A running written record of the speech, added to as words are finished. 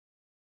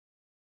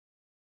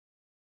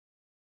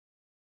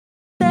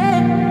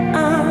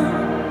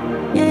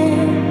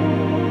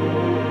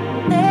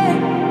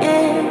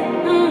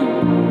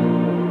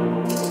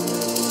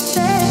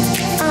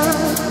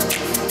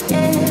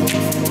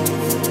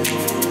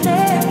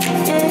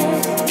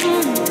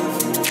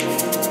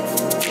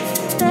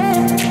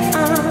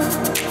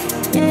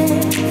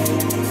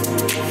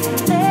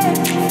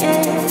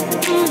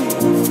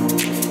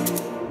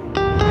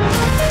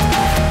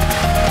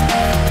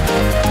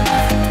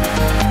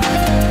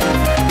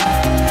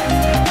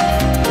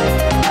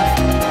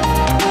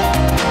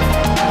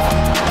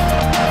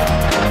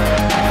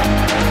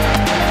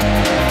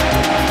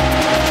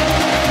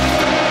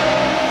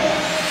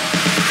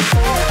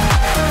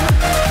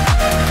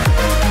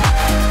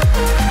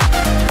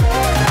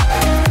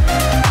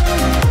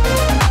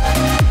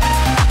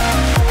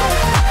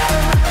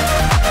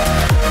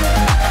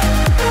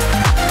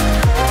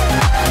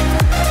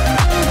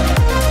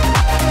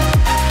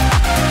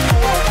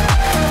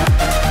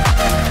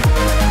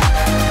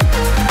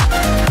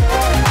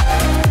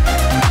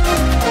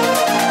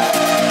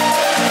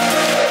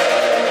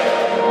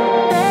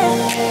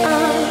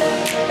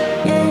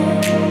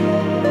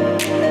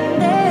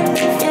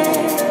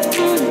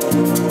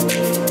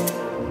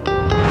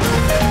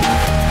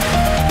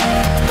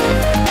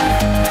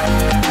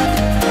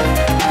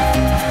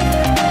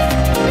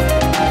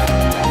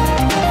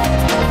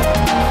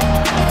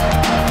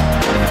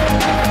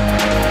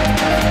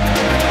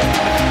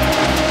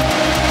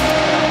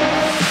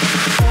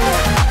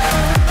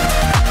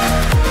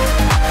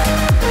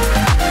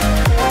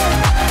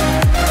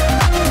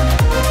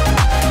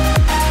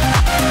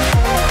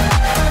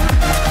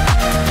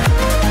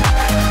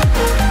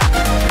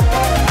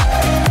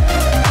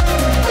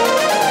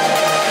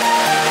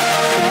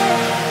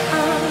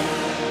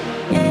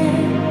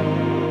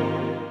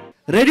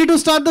Ready to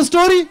start the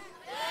story?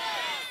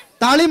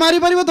 Tali mari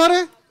paribo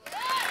thore?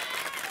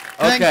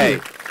 Okay,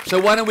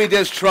 so why don't we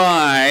just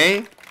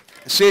try,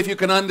 see if you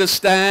can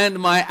understand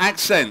my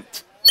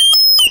accent.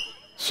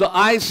 So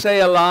I say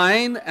a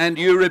line and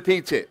you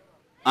repeat it.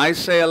 I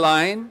say a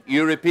line,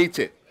 you repeat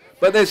it.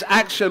 But there's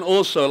action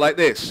also like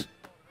this.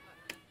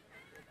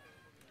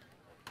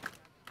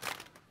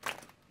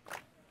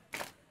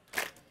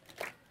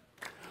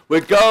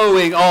 We're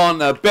going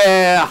on a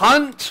bear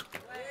hunt.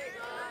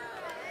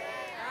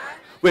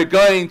 We're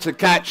going to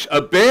catch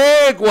a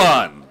big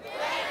one.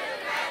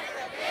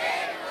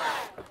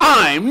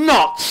 I'm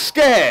not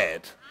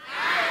scared.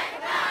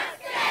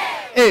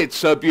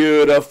 It's a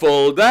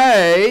beautiful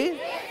day.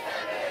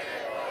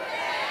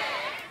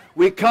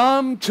 We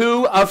come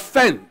to a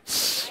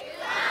fence.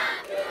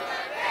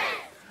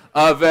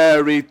 A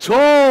very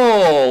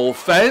tall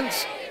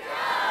fence.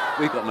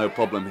 We got no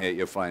problem here,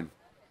 you're fine.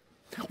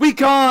 We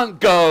can't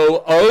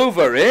go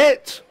over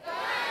it.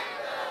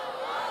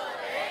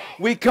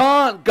 We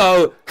can't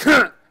go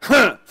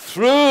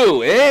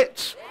through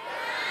it.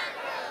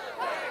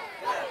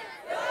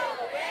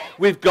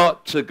 We've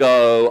got to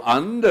go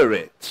under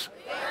it.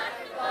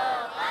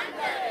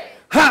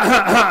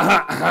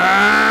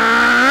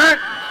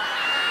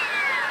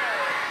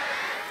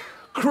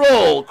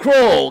 Crawl,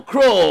 crawl,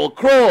 crawl,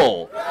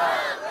 crawl.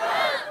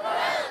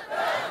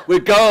 We're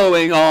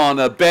going on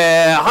a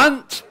bear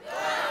hunt.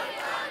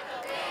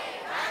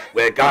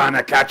 We're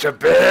gonna catch a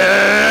big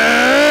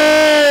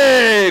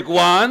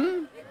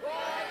one.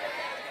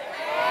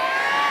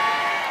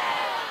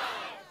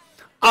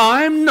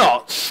 I'm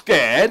not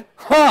scared,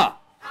 huh?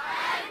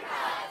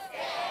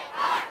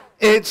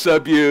 It's a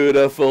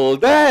beautiful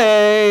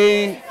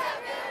day.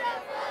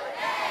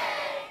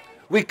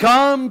 We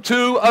come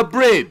to a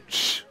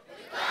bridge.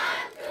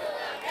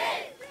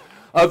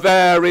 A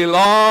very long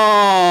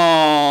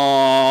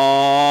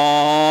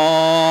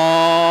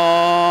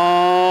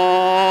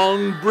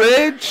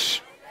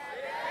bridge.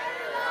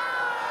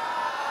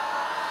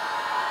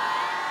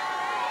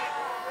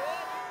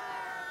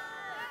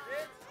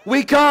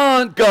 We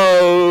can't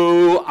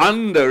go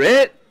under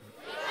it.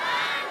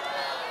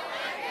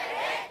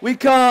 We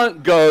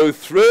can't go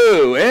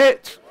through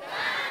it.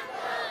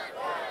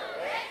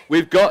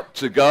 We've got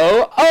to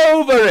go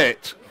over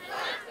it.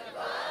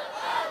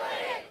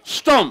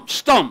 Stomp,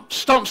 stomp,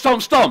 stomp,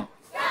 stomp, stomp.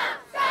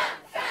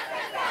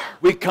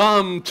 We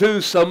come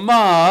to some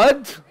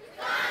mud.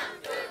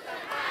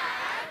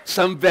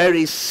 Some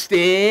very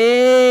sticky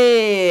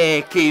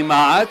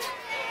mud.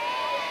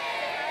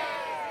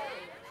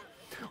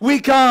 We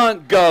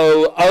can't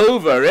go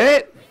over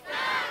it.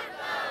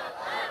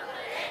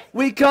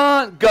 We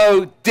can't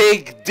go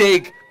dig,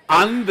 dig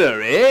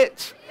under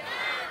it.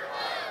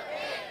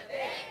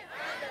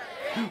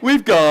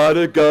 We've got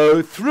to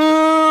go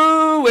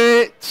through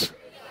it.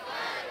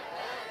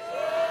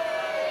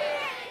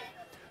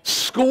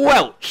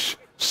 Squelch,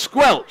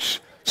 squelch,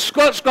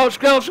 squelch, squelch,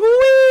 squelch,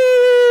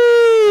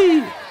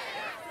 whee!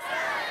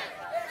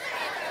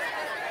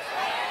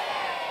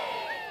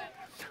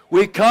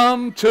 We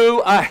come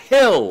to a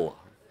hill.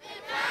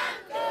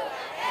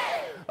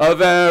 A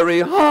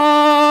very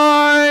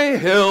high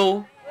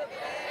hill.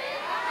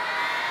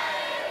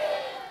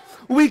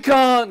 We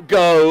can't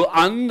go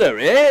under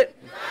it.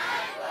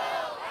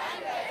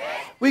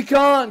 We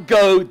can't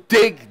go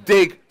dig,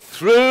 dig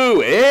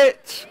through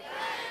it.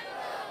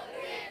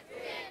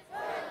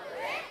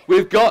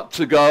 We've got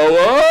to go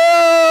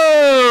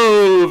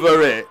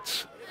over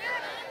it.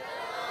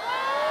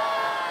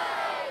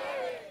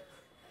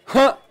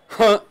 Huh,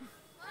 huh.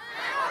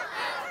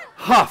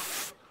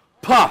 Huff,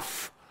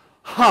 puff,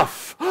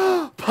 huff,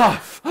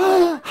 puff,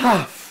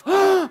 huff,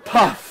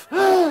 puff,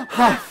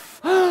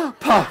 huff,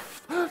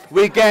 puff.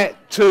 We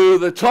get to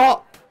the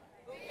top.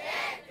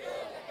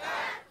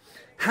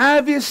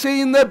 Have you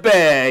seen the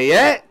bear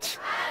yet?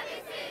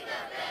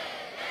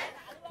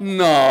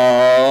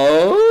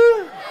 No.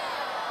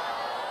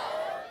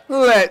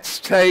 Let's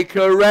take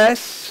a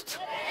rest.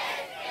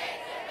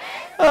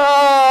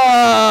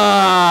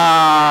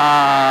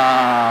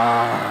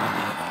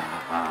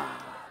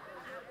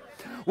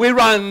 We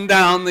run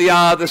down the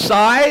other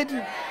side.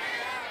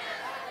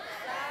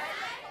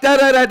 Da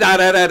da da da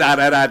da da da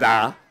da da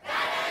da.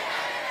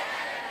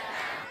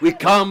 We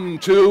come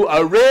to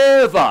a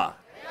river.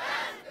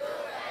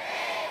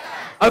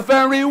 A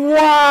very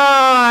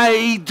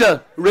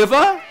wide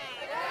river.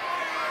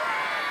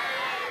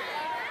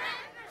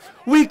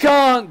 We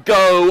can't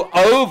go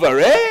over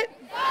it.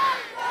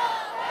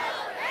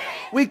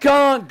 We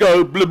can't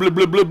go blah blah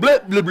blah blah blah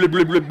blah blah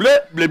blah blah blah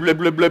blah blah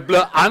blah blah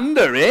blah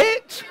under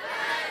it.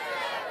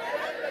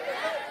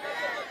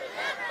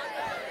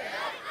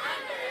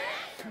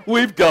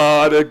 We've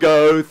got to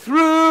go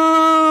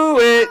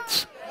through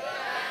it.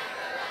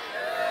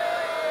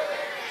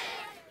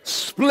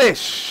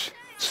 Splish,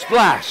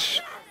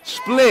 splash,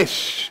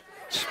 splish,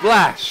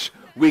 splash.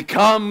 We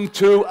come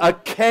to a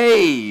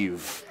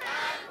cave.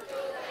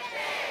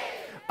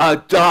 A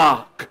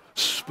dark,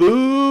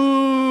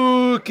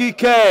 spooky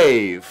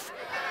cave.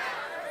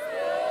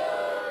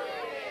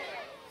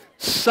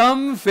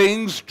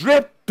 Something's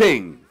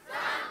dripping.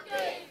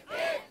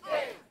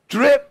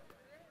 Drip,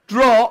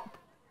 drop,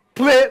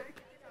 plip,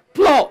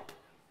 plop.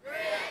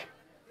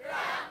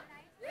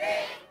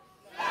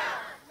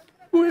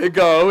 We're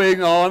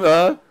going on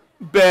a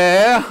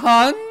bear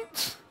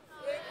hunt.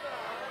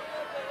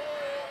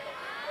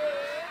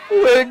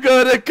 We're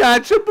gonna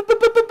catch a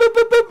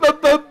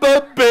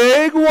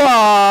big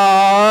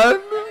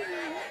one.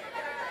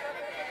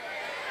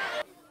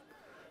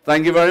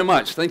 Thank you very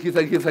much. Thank you,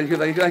 thank you, thank you,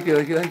 thank you, thank you,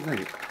 thank you, thank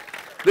you.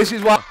 This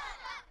is what...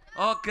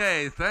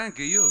 Okay, thank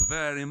you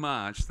very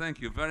much.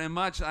 Thank you very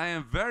much. I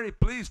am very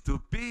pleased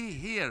to be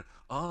here.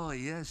 Oh,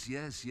 yes,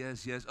 yes,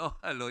 yes, yes. Oh,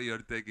 hello, you're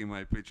taking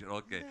my picture.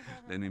 Okay,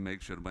 let me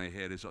make sure my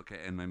hair is okay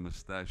and my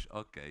mustache.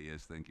 Okay,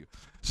 yes, thank you.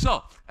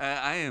 So,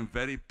 I am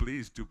very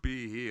pleased to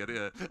be here.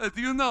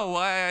 Do you know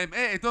why I'm...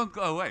 Hey, don't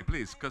go away,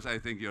 please, because I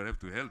think you have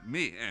to help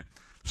me.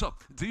 So,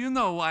 do you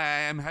know why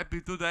I am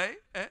happy today?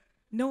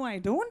 No, I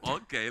don't.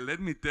 Okay, let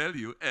me tell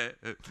you.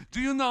 Do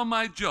you know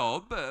my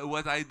job,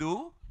 what I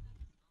do?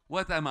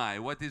 What am I?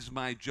 What is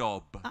my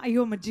job? Are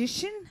you a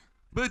magician?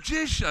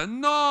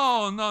 Magician?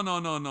 No, no, no,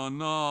 no, no,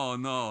 no,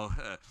 no.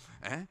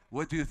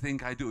 What do you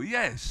think I do?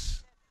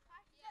 Yes.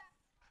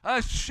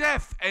 A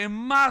chef, a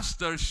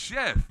master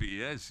chef.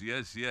 Yes,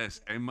 yes,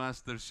 yes, a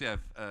master chef.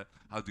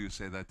 How do you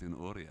say that in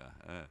Oriya?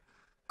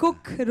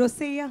 Cook,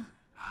 Roseya.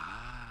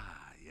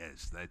 Ah,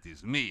 yes, that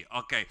is me.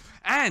 Okay,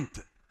 and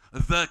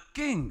the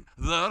king,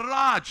 the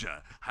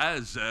Raja,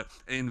 has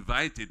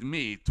invited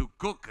me to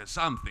cook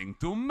something,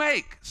 to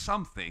make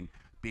something,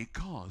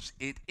 because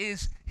it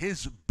is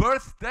his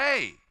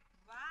birthday.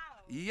 Wow.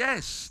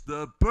 Yes,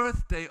 the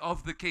birthday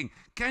of the king.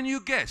 Can you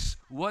guess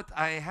what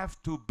I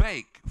have to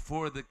bake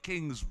for the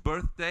king's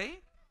birthday?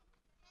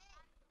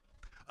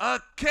 A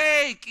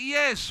cake.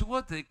 Yes,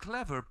 what a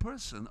clever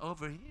person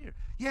over here.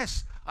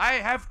 Yes, I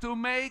have to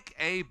make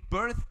a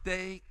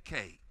birthday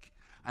cake.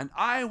 And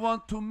I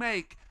want to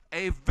make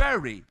a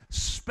very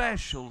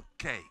special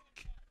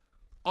cake.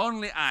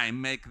 Only I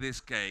make this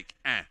cake.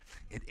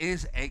 It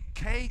is a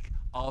cake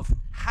of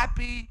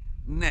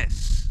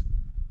happiness.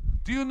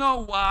 Do you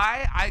know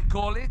why I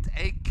call it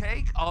a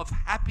cake of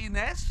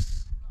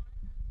happiness?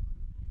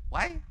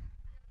 Why?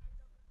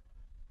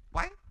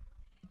 Why?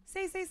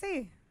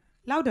 Say.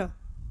 Louder.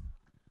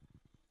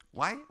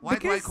 Why? Why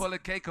do I Because- call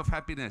it cake of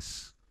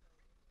happiness?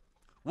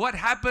 What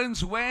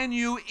happens when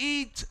you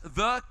eat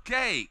the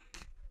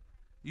cake?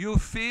 You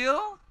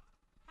feel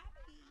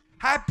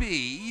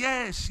happy.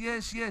 Yes,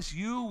 yes, yes.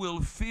 You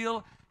will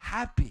feel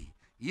happy.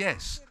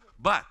 Yes.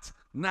 But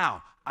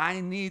now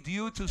I need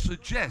you to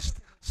suggest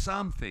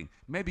something.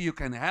 Maybe you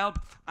can help.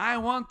 I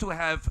want to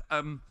have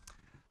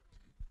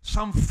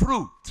some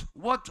fruit.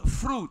 What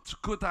fruit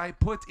could I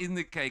put in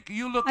the cake?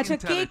 You look अच्छा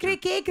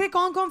intelligent. Cake रे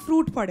कौन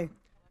fruit पड़े?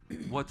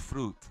 What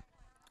fruit?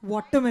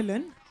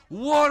 Watermelon.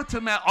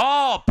 Watermelon.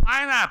 Oh,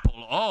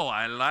 pineapple. Oh,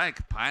 I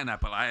like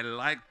pineapple. I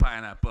like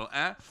pineapple.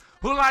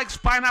 Who likes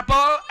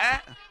pineapple?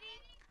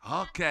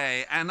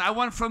 Okay, and I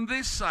want from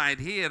this side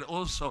here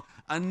also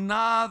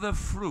another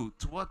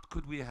fruit. What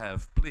could we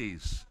have,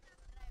 please?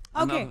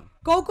 Okay,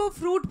 cocoa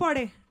fruit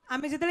पड़े.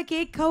 आमे जितने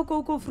cake खाओ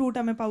cocoa fruit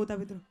आमे पाऊ ता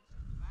बितु.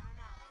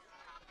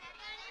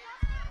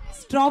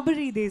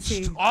 Strawberry they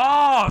say.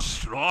 Oh,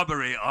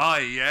 strawberry. Oh,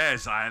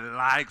 yes, I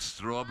like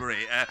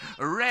strawberry.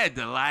 Red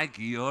like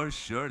your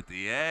shirt.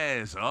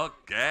 Yes,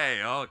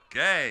 okay,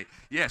 okay.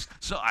 Yes,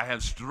 so I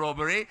have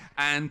strawberry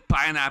and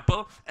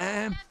pineapple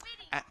and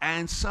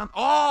some...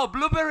 Oh,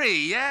 blueberry.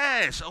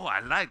 Yes. Oh, I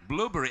like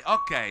blueberry.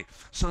 Okay,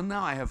 so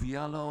now I have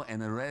yellow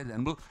and red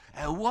and blue.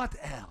 What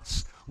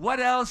else? What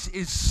else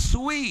is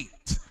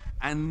sweet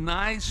and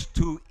nice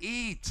to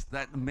eat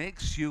that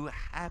makes you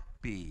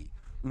happy?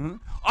 Hmm?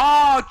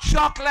 Oh,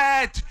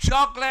 chocolate!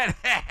 Chocolate!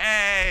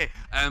 Hey,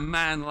 a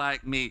man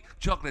like me.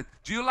 Chocolate.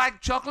 Do you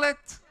like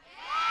chocolate?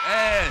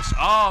 Yes,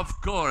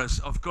 of course,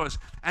 of course.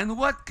 And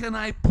what can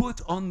I put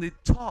on the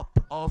top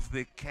of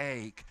the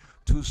cake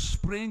to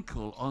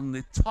sprinkle on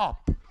the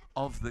top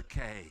of the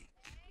cake?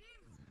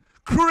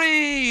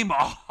 Cream!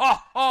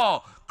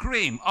 Oh,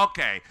 cream.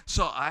 Okay,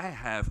 so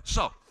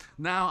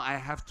now I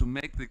have to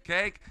make the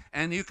cake,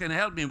 and you can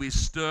help me. We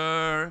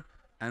stir,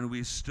 and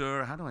we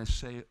stir. How do I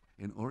say it?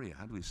 In Oriya,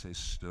 how do we say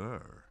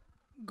stir?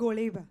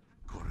 Goleba.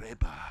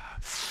 Goreba.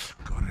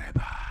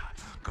 Goreba.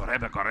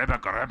 Goreba, goreba,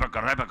 goreba,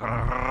 goreba,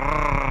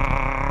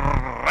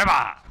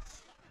 goreba.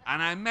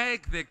 And I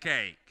make the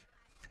cake.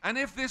 And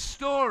if this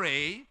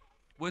story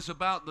was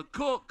about the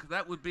cook,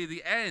 that would be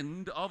the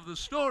end of the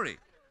story.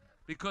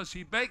 Because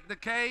he baked the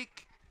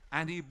cake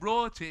and he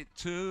brought it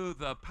to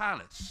the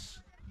palace.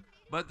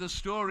 But the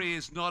story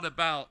is not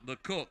about the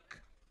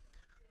cook.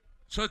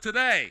 So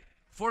today,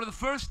 for the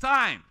first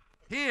time,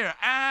 here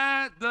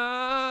at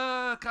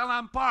the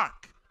Kalam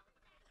Park,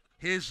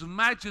 His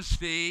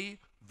Majesty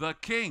the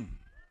King,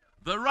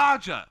 the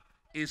Raja,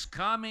 is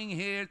coming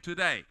here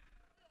today.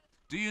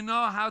 Do you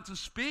know how to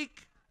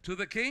speak to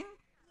the King?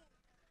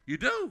 You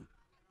do?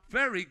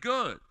 Very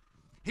good.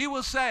 He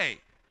will say,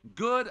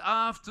 "Good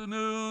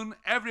afternoon,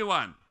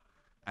 everyone."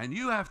 And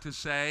you have to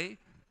say,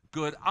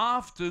 "Good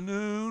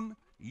afternoon,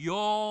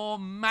 Your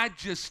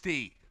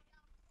Majesty.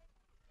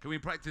 Can we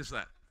practice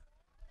that?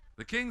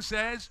 The king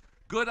says,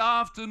 good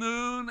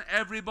afternoon,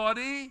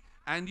 everybody.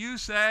 And you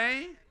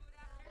say,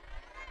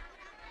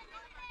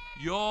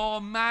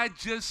 Your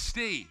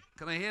Majesty.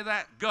 Can I hear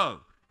that? Go.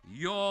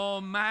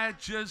 Your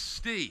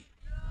Majesty.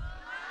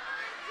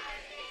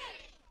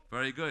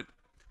 Very good.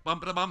 Bum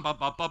ba bum bum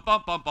bum bum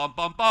bum bum bum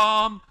bum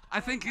bum. I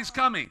think he's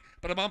coming.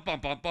 Ba bum bum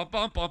bum bum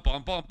bum bum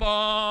bum bum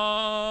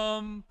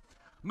bum.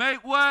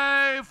 Make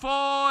way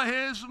for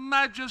His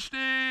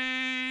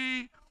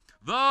Majesty,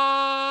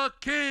 the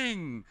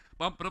King.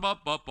 Bum ba bum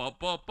bum bum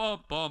bum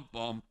bum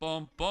bum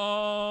bum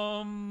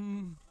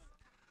bum.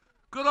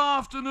 Good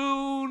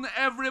afternoon,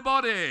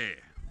 everybody.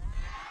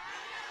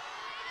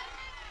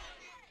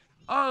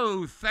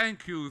 Oh,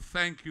 thank you,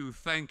 thank you,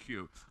 thank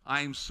you.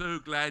 I'm so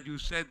glad you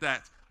said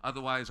that.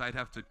 Otherwise, I'd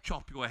have to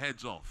chop your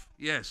heads off.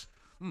 Yes.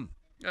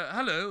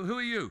 Hello, who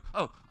are you?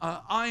 Oh,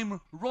 I'm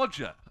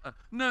Roger.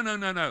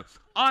 No.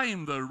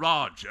 I'm the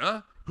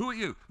Raja. Who are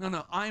you?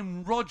 No,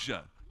 I'm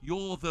Roger.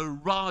 You're the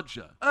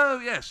Raja. Oh,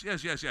 yes.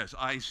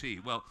 I see.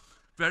 Well,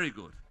 very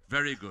good,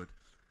 very good.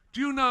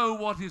 Do you know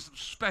what is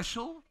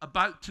special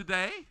about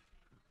today?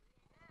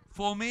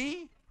 For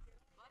me?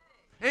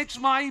 It's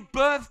my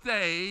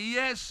birthday.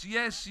 Yes.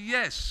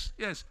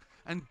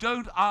 And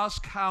don't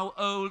ask how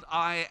old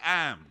I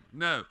am.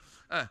 No.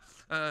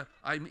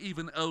 I'm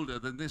even older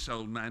than this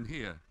old man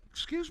here.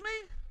 Excuse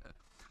me?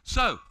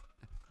 So,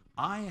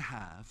 I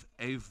have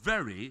a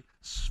very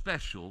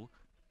special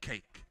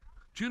cake.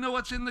 Do you know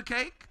what's in the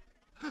cake?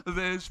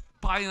 There's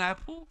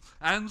pineapple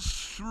and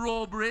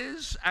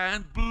strawberries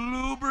and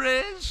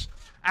blueberries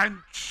and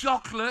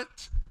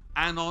chocolate.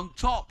 And on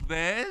top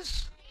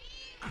there's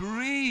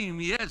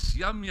cream. Yes,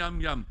 yum, yum,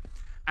 yum.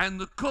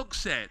 And the cook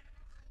said,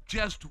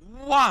 just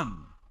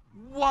one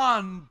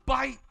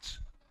bite,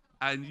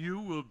 and you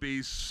will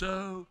be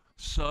so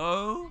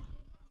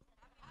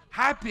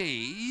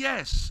happy.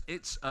 Yes,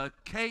 it's a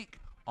cake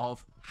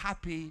of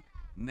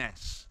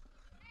happiness.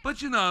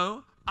 But you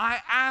know,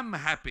 I am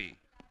happy.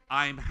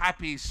 I'm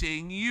happy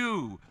seeing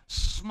you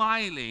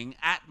smiling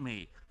at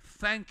me.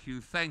 Thank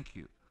you.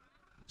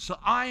 So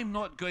I'm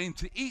not going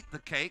to eat the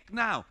cake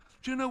now.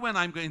 Do you know when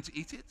I'm going to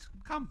eat it?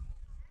 Come.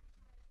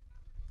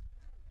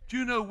 Do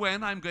you know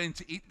when I'm going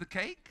to eat the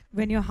cake?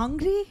 When you're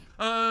hungry?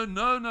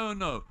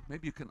 No.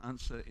 Maybe you can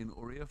answer in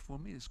Oriya for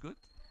me. It's good.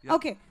 Yeah.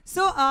 Okay.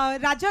 So,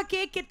 Raja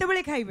cake kitte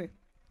bade khaibe?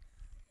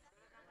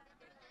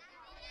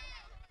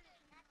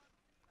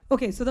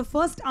 Okay, so the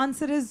first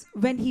answer is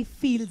when he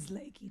feels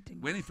like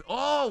eating. When he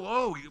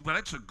well,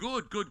 that's a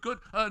good.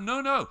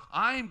 No.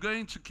 I'm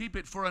going to keep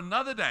it for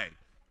another day.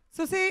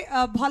 So say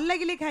bhal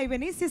lagile khaibe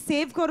ni se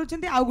save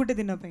karuchente au gote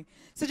dina pai.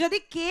 So jodi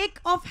cake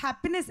of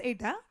happiness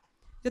eta,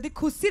 jodi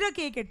khushi ra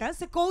cake eta,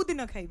 se kou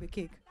dina khaibe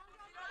cake?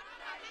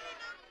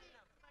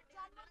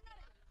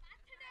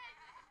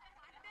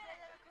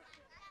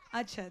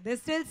 Acha, they're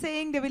still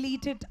saying they will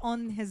eat it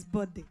on his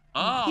birthday.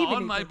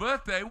 On my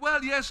birthday?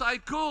 Well, yes, I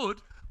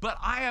could, but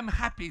I am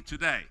happy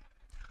today.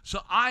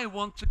 So I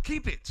want to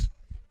keep it.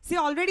 See,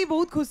 already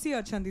bahut khushi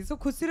achandi. So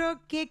khushi ra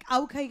cake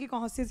au khai ke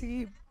kahan se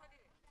si?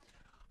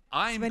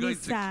 I'm when going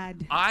he's to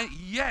sad.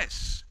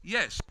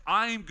 Yes,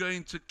 I'm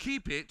going to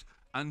keep it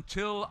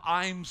until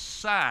I'm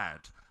sad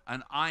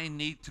and I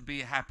need to be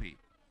happy.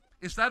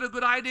 Is that a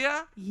good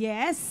idea?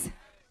 Yes.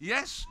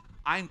 Yes?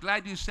 I'm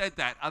glad you said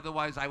that,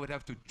 otherwise I would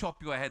have to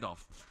chop your head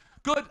off.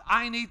 Good,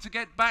 I need to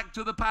get back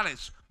to the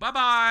palace.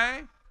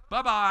 Bye-bye.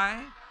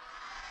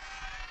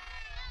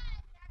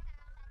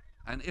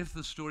 And if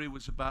the story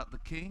was about the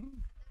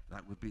king,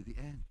 that would be the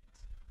end.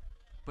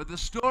 But the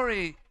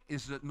story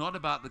is not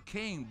about the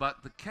king,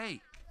 but the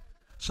cake.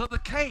 So the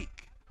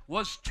cake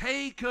was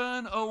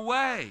taken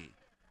away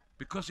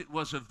because it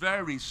was a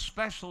very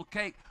special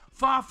cake,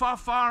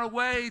 far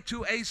away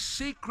to a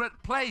secret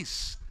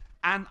place,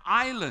 an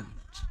island.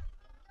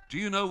 Do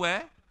you know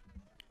where?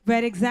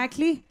 Where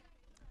exactly?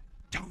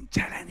 Don't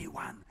tell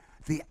anyone.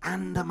 The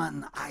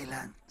Andaman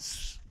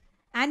Islands.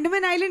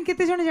 Andaman Island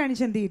kitte jane jani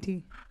chandi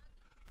thi?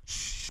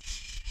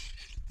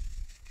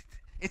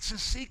 It's a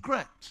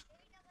secret.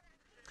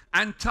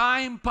 And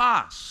time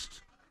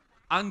passed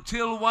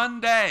until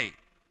one day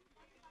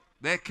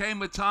there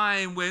came a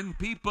time when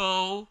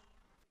people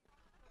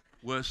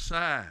were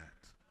sad.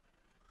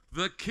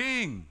 The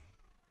king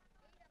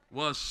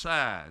was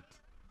sad.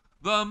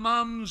 The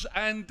mums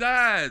and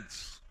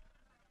dads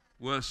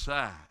were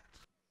sad.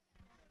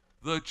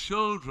 The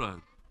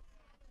children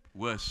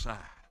were sad.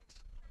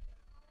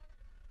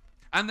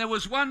 And there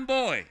was one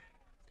boy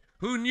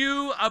who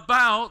knew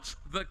about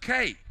the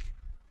cake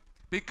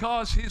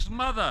because his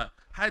mother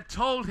had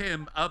told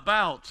him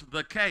about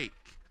the cake.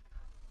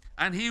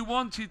 And he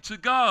wanted to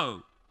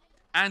go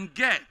and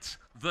get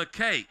the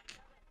cake.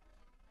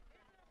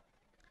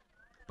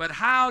 But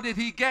how did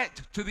he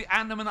get to the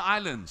Andaman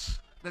Islands?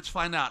 Let's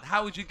find out.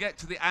 How would you get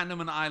to the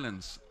Andaman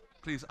Islands?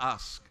 Please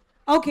ask.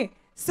 Okay.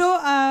 So,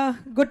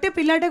 gotte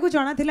pillata ku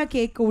jana thila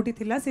cake kouti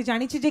thila. Se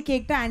jani che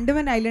cake ta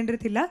Andaman Island re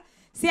thila.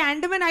 Se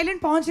Andaman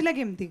Island pahunchila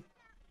kemti?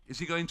 Is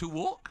he going to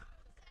walk?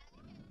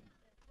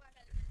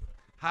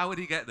 How would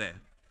he get there?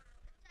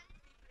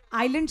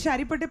 Island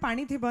चारिपटे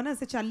पानी थिबो ना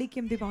से चाली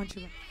केमती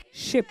पहुंचबो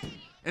ship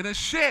In a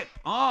ship.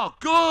 Oh,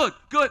 good,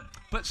 good.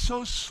 But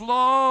so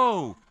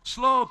slow.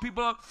 Slow.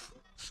 People are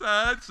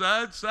sad,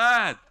 sad,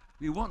 sad.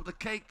 You want the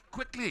cake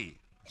quickly.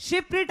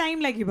 ship रे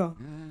time लागिबो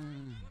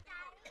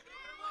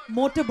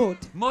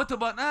motorboat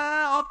Motorboat.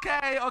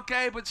 Okay,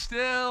 okay, but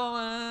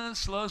still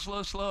slow,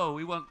 slow, slow.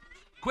 We want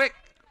quick.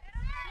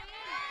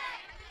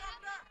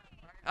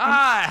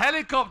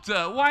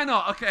 Helicopter. Why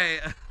not? Okay.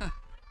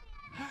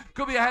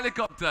 Could be a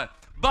helicopter.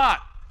 But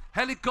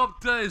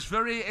helicopter is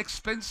very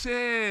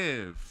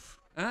expensive.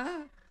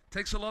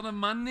 Takes a lot of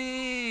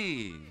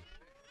money.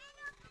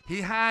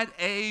 He had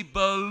a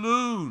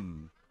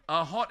balloon.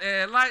 A hot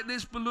air like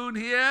this balloon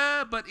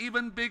here, but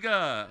even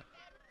bigger.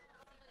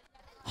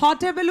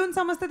 hot air balloon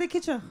समझते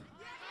देखिছো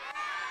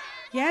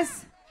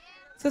yes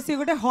so से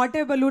गोटे hot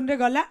air balloon रे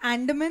गला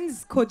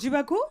Andamans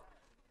खोजिबाकू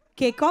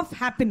cake of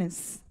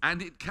happiness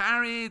And it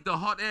carried, the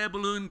hot air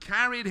balloon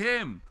carried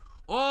him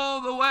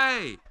all the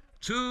way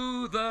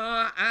to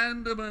the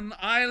Andaman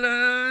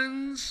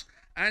Islands,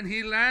 and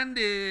he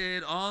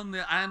landed on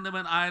the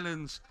Andaman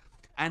Islands,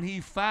 and he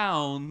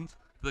found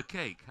the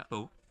cake.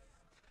 Hello.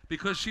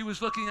 Because she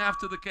was looking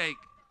after the cake.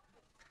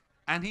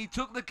 And he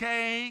took the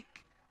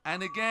cake,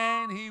 and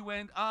again he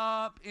went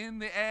up in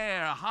the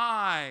air,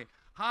 high,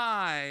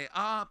 high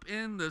up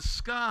in the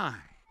sky.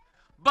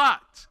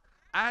 But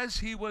as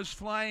he was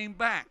flying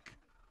back,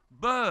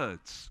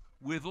 birds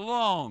with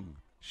long,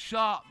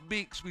 sharp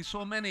beaks, we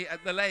saw many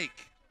at the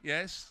lake,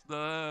 yes,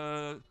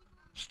 the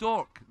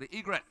stork, the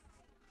egret,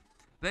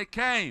 they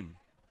came.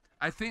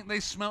 I think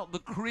they smelt the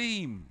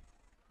cream,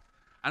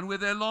 and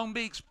with their long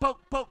beaks,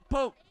 poke, poke,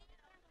 poke,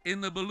 in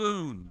the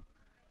balloon.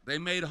 They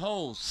made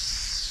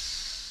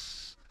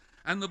holes.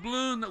 And the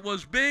balloon that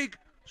was big,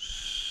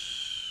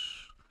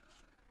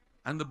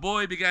 and the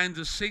boy began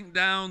to sink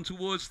down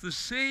towards the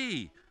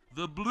sea,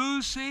 the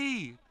blue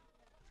sea.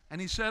 And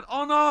he said,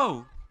 oh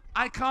no,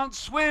 I can't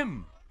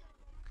swim.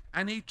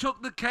 And he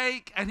took the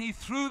cake and he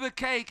threw the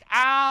cake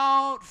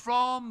out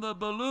from the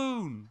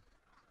balloon.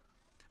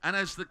 And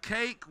as the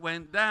cake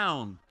went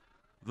down,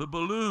 the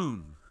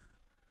balloon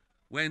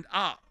went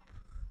up.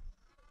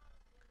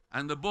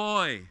 And the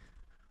boy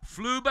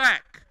flew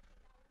back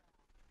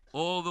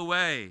all the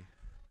way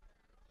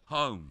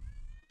home.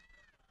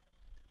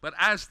 But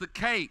as the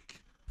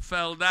cake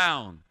fell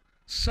down,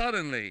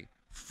 suddenly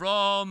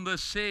from the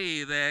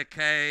sea there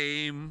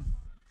came,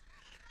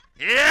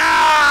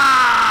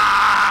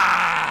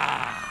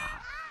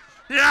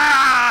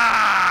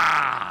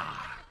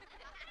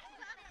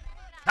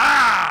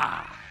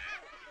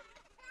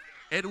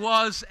 it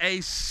was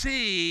a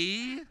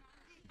sea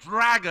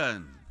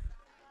dragon.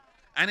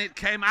 And it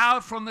came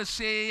out from the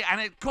sea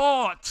and it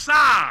caught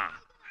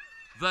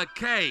the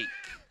cake.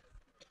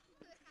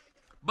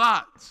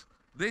 But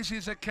this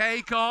is a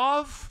cake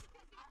of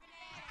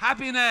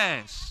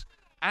happiness.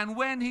 And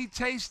when he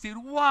tasted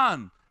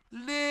one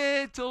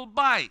little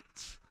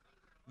bite,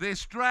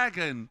 this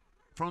dragon,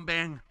 from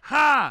being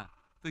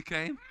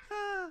became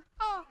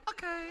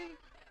okay.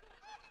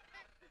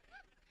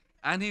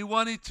 And he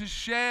wanted to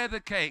share the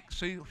cake.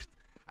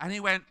 And he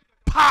went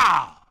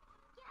pow,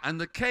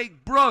 and the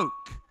cake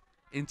broke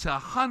into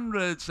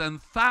hundreds and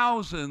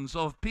thousands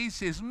of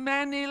pieces,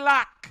 many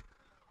lac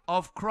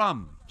of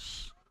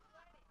crumbs.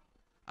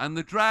 And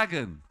the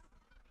dragon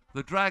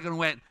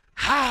went,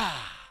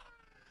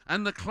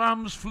 and the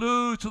crumbs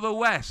flew to the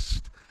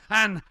west,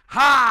 and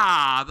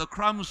the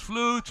crumbs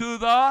flew to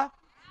the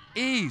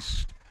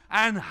east,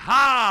 and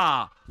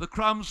the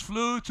crumbs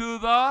flew to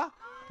the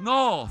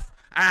north,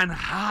 and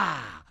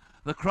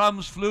the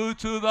crumbs flew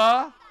to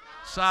the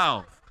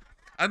south.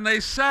 And they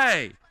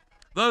say,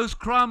 those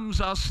crumbs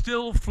are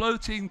still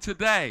floating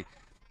today.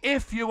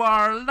 If you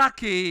are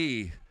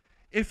lucky,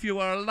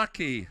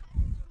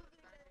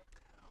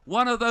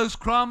 one of those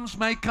crumbs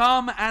may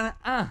come and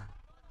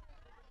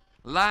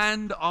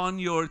land on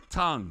your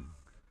tongue.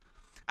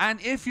 And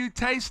if you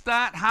taste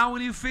that, how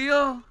will you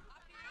feel?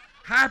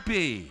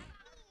 Happy.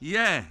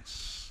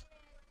 Yes.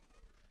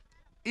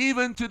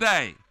 Even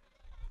today,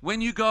 when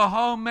you go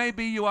home,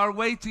 maybe you are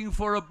waiting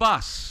for a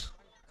bus.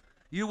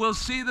 You will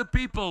see the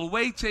people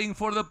waiting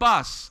for the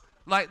bus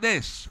like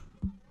this.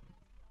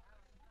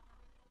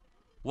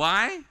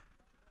 Why?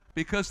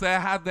 Because they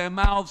have their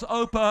mouths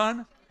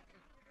open.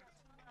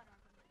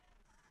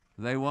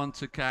 They want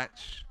to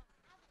catch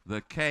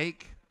the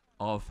cake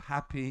of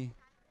happiness.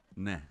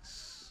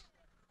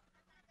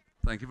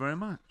 Thank you very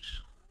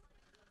much.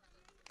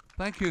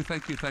 Thank you,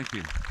 thank you, thank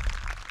you.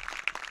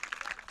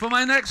 For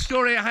my next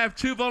story, I have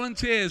two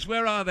volunteers.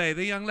 Where are they?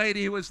 The young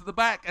lady who was at the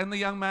back and the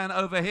young man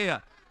over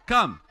here.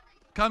 Come.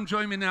 Come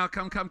join me now.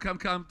 Come, come, come,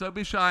 come. Don't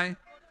be shy.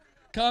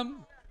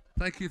 Come.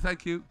 Thank you,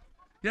 thank you.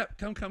 Yep,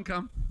 come, come,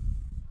 come.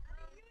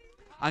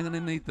 I'm going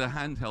to need the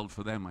handheld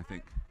for them, I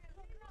think.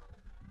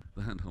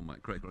 The handheld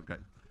mic. Great, great, great.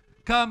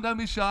 Come, don't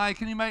be shy.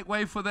 Can you make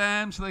way for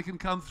them so they can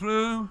come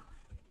through?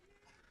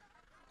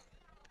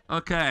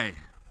 Okay.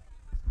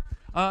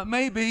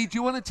 Maybe, do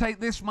you want to take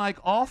this mic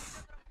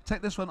off?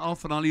 Take this one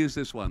off and I'll use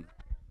this one.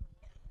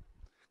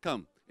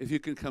 Come, if you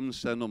can come and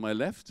stand on my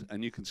left,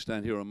 and you can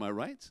stand here on my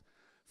right.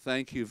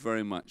 Thank you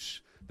very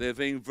much. They're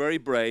being very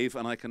brave,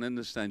 and I can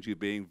understand you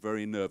being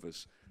very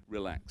nervous.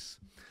 Relax.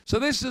 So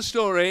this is a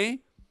story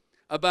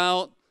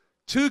about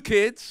two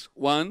kids,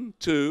 one,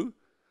 two.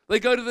 They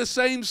go to the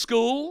same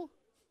school,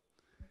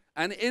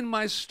 and in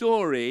my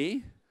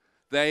story,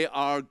 they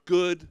are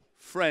good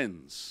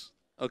friends,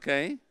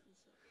 okay?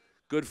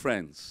 Good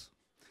friends.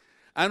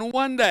 And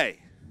one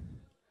day,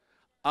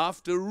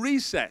 after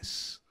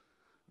recess,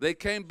 they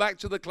came back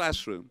to the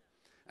classroom,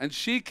 and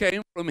she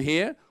came from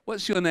here.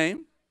 What's your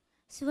name?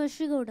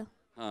 Subhashri Gowda.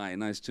 Hi,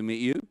 nice to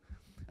meet you.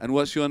 And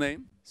what's your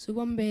name?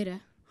 Subham Behra.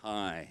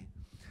 Hi.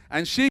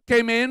 And she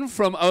came in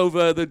from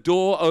over the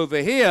door over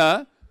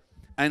here,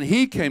 and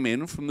he came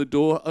in from the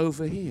door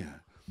over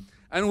here.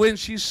 And when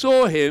she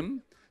saw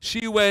him,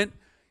 she went,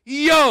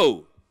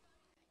 "Yo!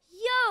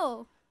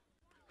 Yo!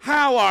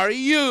 How are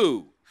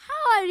you?"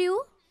 How are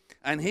you?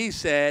 And he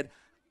said,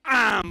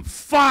 "I'm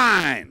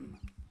fine."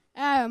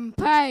 I am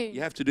fine.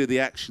 You have to do the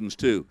actions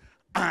too.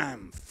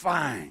 "I'm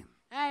fine."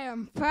 I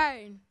am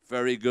fine.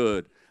 Very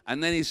good.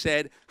 And then he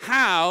said,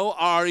 "How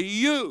are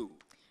you?"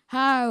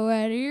 How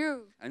are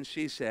you? And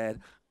she said,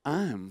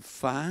 "I'm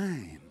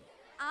fine."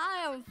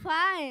 I am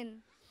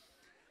fine.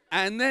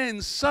 And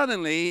then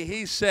suddenly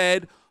he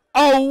said,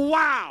 "Oh,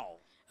 wow.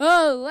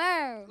 Oh,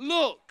 wow.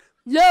 Look,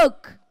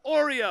 Look.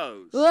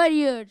 Oreos."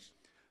 Warriors.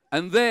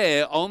 And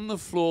there on the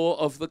floor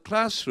of the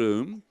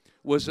classroom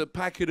was a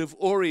packet of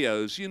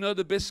Oreos. You know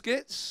the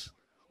biscuits?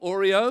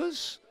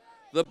 Oreos?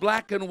 The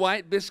black and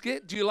white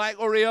biscuit. Do you like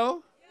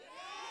Oreo?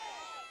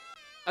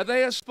 Are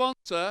they a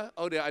sponsor?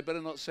 Oh dear, I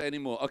better not say any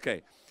more.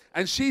 Okay.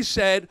 And she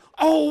said,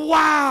 "Oh,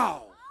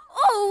 wow.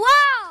 Oh,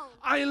 wow.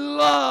 I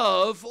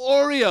love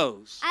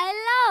Oreos." I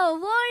love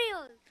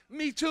Warriors.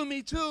 Me too,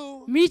 me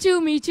too. Me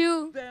too, me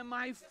too. They're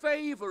my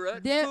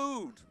favorite They're-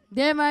 food.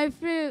 They're my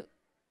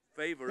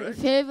Favorite?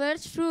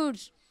 favorite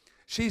fruits.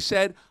 She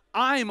said,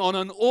 "I'm on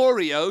an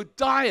Oreo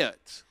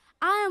diet.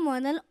 I am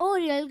on an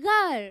Oreo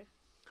girl.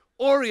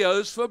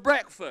 Oreos for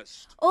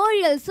breakfast.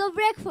 Oreos for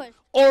breakfast.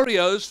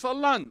 Oreos for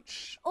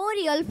lunch.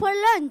 Oreo for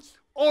lunch.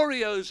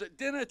 Oreos at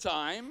dinner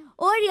time.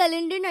 Oreo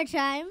in dinner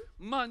time.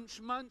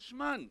 Munch, munch,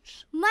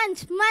 munch."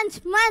 Munch,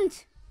 munch,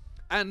 munch.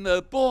 And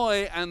the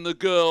boy and the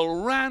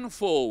girl ran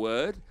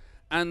forward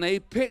and they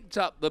picked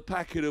up the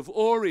packet of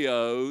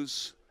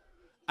Oreos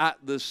at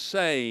the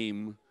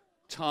same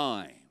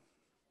time.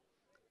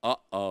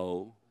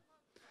 Uh-oh.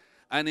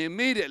 And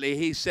immediately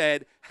he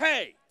said,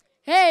 "Hey,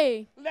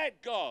 Hey,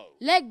 let go."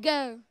 let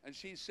go. And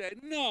she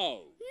said,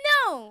 "No,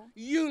 No.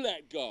 you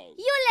let go."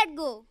 You let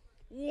go.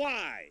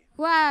 "Why?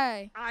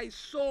 Why? I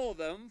saw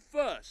them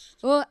first.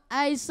 Oh,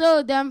 I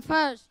saw them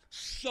first.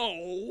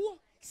 So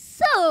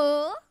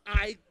So,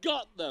 I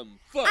got them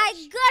first.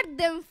 I got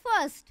them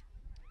first.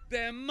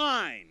 They're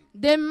mine.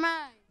 They're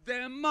mine.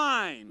 They're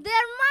mine.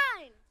 They're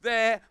mine.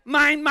 They're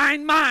mine,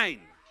 mine,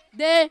 mine.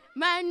 They're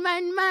mine,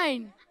 mine,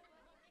 mine.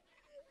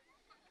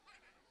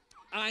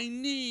 I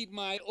need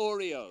my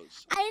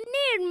Oreos I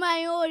need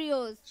my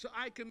Oreos. so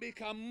I can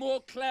become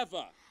more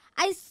clever,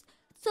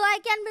 So I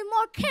can be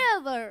more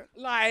clever.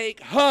 like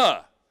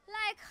her.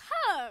 Like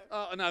her.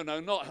 Oh, no,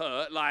 not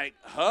her, like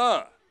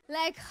her.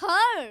 Like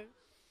her.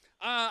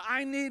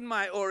 I need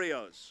my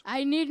Oreos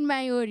I need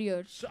my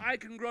Oreos. so I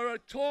can grow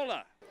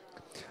taller.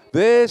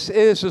 This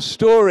is a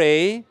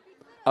story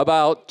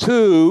about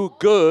two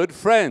good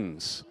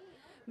friends.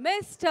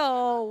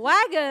 Mr.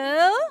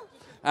 Waggle.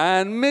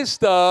 And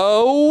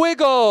Mr.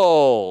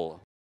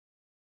 Wiggle.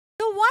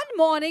 So one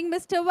morning,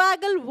 Mr.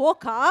 Waggle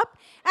woke up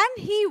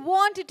and he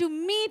wanted to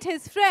meet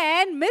his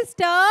friend,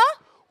 Mr.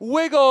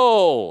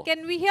 Wiggle.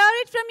 Can we hear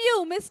it from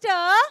you,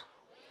 Mr.?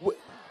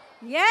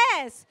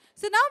 Yes.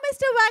 So now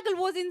Mr.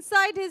 Waggle was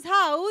inside his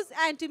house,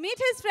 and to meet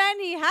his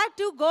friend, he had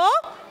to go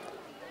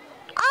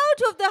out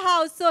of the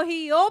house. So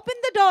he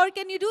opened the door.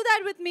 Can you do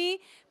that with me?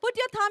 Put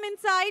your thumb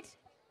inside.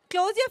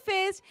 Close your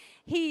face.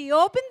 He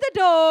opened the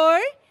door.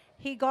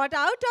 He got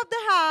out of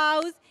the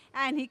house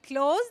and he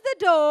closed the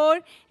door,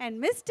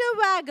 and Mr.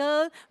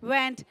 Waggle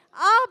went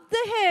up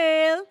the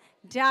hill,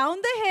 down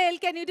the hill.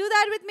 Can you do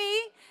that with me?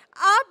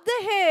 Up the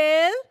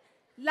hill.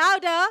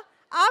 Louder.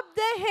 Up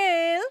the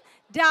hill,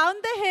 down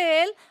the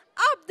hill,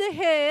 up the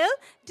hill,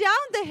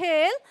 down the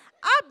hill,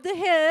 up the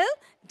hill,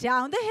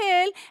 down the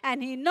hill,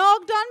 and he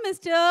knocked on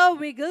Mr.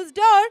 Wiggle's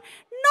door.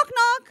 Knock,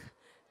 knock.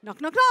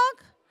 Knock, knock,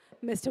 knock.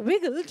 Mr.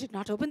 Wiggle did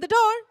not open the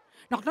door.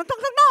 Knock, knock, knock,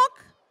 knock,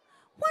 knock.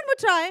 One more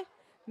try.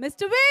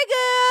 Mr.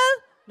 Wiggle.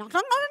 Knock,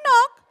 knock, knock,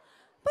 knock.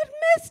 But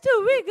Mr.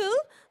 Wiggle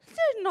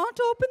did not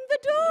open the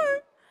door.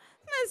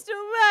 Mr.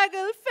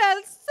 Waggle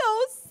felt so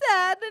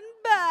sad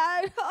and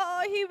bad.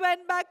 Oh, he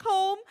went back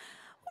home.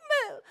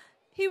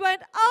 He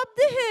went up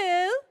the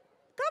hill.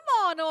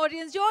 Come on,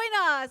 audience, join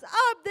us.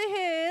 Up the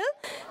hill.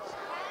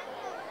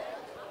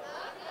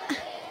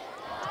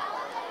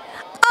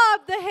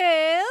 Up the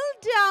hill,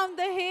 down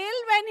the hill.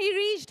 When he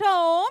reached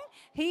home,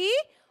 he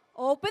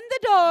opened the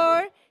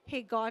door.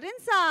 He got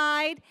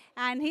inside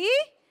and he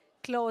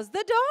closed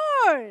the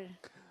door.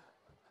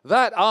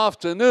 That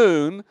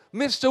afternoon,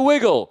 Mr.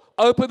 Wiggle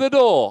opened the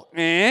door.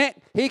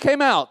 He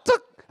came out,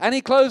 and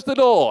he closed the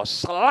door.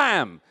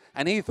 Slam!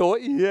 And he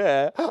thought,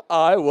 yeah,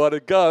 I want to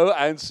go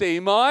and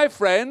see my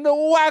friend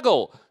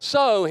Waggle.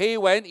 So he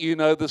went, you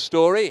know the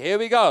story, here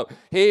we go.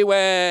 He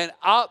went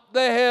up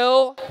the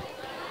hill.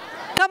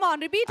 Come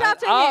on, repeat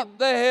after him. Up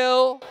the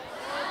hill.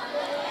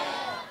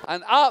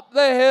 And up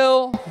the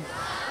hill.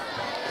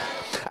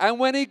 And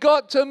when he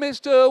got to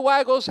Mr.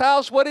 Waggle's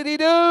house, what did he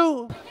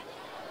do?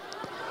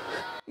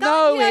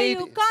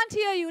 Can't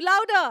hear you.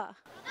 Louder.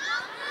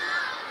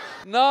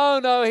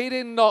 No, he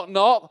didn't knock,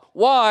 knock.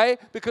 Why?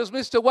 Because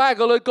Mr.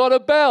 Waggle had got a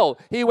bell.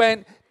 He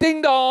went,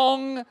 ding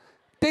dong,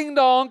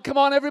 come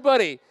on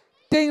everybody.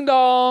 Ding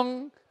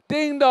dong,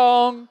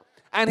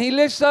 and he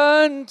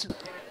listened.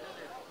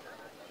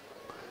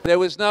 There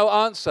was no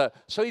answer,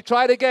 so he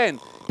tried again.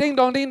 Ding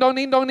dong, ding dong,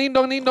 ding dong, ding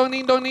dong, ding dong,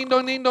 ding dong, ding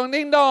dong, ding dong,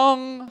 ding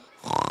dong.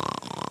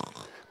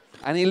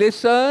 And he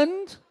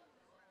listened.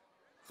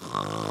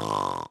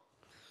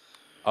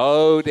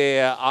 Oh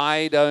dear,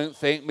 I don't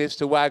think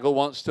Mr. Waggle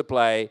wants to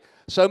play.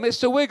 So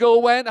Mr.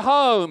 Wiggle went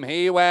home.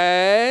 He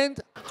went...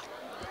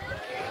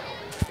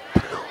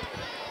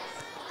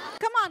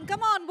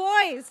 Come on,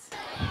 boys.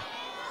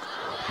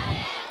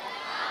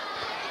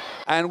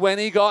 And when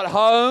he got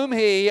home,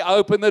 he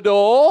opened the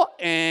door.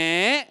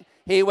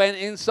 He went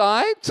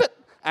inside,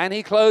 and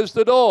he closed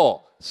the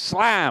door.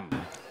 Slam.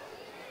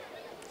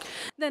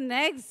 The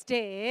next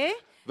day,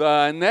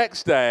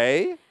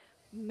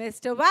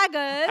 Mr. Waggle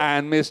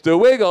and Mr.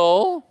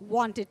 Wiggle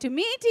wanted to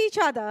meet each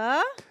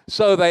other.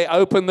 So they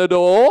opened the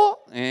door.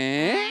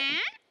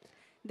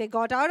 They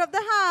got out of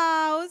the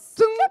house.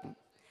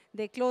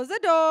 They closed the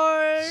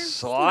door.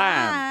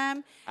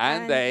 Slam.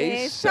 And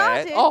they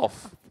set started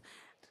off.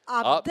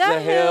 Up the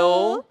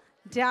hill,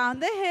 down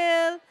the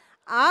hill,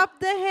 up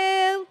the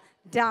hill,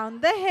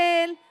 down the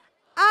hill,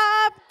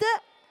 up the...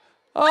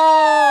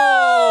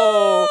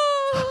 Oh!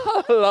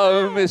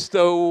 Hello,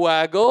 Mr.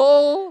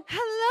 Waggle.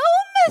 Hello,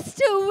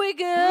 Mr.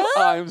 Wiggle.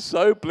 I'm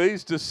so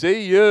pleased to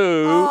see you.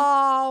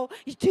 Oh,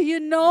 do you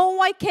know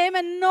I came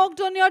and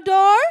knocked on your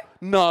door?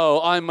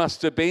 No, I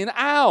must have been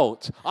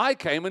out. I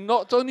came and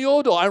knocked on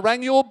your door. I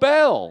rang your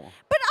bell.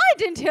 But I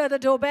didn't hear the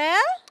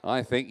doorbell.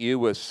 I think you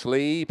were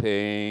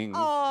sleeping.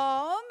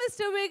 Oh,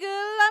 Mr.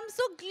 Wiggle, I'm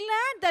so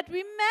glad that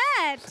we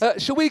met.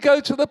 Shall we go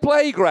to the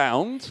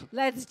playground?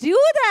 Let's do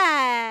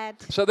that.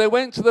 So they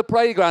went to the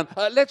playground.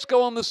 Let's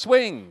go on the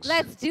swings.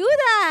 Let's do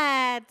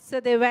that. So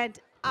they went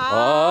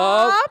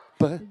Up,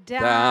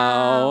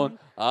 down,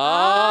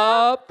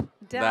 up,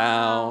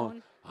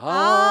 down,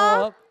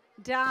 up.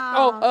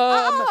 down.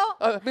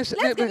 Miss,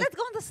 Let's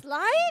go on the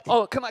slide.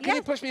 Oh, can you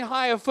Yes. push me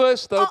higher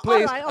first, though,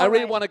 please? all I really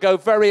right. want to go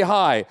very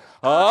high.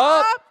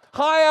 Up,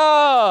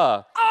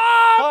 higher, Up.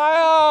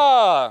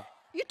 higher.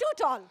 You're too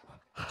tall.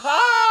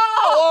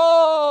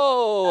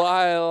 Oh,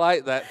 I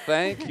like that.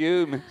 Thank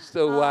you,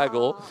 Mr.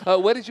 Waggle.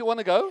 Where did you want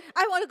to go?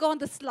 I want to go on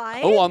the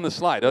slide. Oh, on the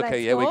slide. Okay, Let's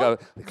here we go.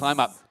 go. Climb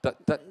up.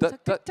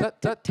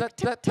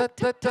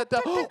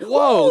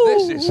 Whoa,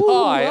 this is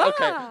high. Wow.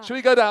 Okay, should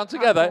we go down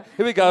together?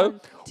 Here we go.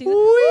 1, 2,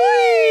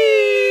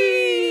 Whee!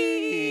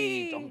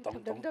 Should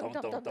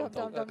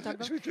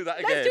we do that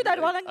again? Let's do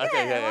that one again.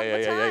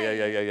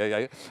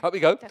 Okay, yeah. Up we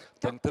go. Woo!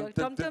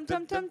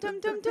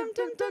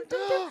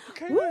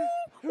 Okay,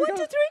 1, 2,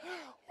 3.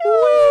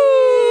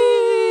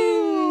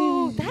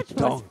 Woo! That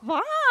was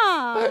fun.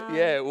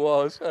 Yeah, it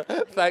was.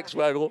 Thanks,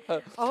 Waggle.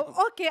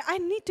 Oh, okay. I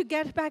need to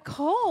get back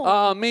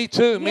home. Me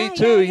too.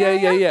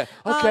 Yeah.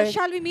 Okay.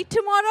 Shall we meet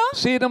tomorrow?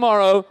 See you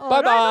tomorrow. All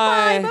Bye-bye.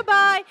 right,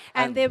 bye-bye.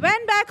 And they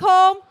went back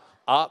home.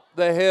 Up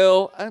the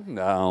hill and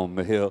down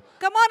the hill.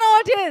 Come on,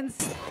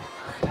 audience.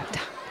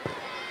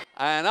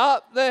 And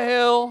up the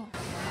hill.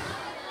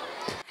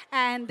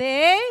 And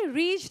they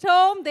reached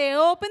home. They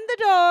opened the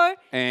door.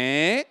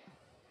 And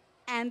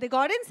And they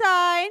got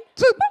inside.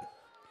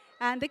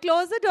 And they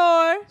closed the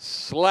door.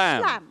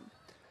 slam. Slam.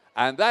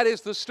 And that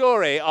is the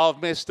story of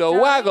Mr.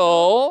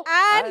 Waggle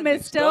And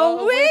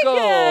Mr.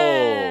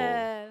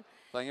 Wiggle.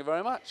 Thank you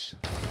very much.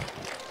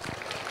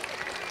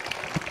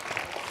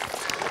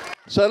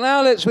 So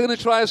now we're going to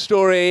try a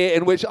story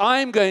in which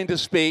I'm going to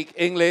speak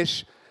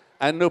English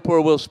and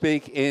Nupur will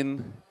speak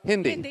in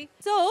Hindi.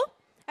 So,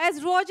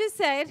 as Roger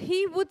said,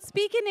 he would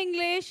speak in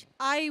English,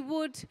 I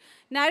would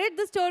narrate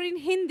the story in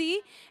Hindi,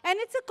 and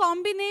it's a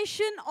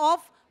combination of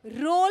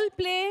role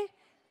play,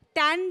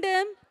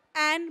 tandem,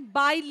 and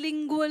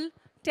bilingual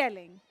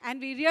telling. And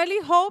we really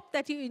hope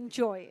that you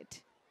enjoy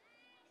it.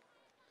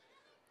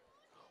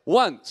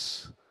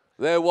 Once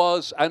there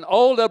was an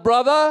older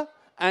brother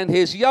and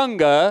his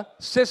younger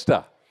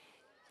sister.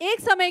 एक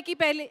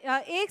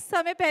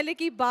समय पहले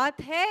की बात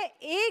है,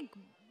 एक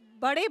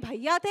बड़े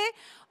भैया थे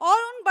और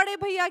उन बड़े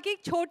भैया की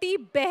एक छोटी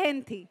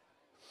बहन थी.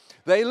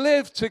 They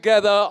lived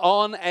together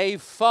on a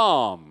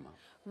farm.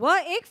 वह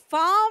एक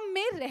फार्म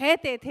में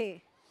रहते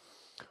थे.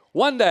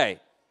 One day,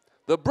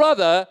 the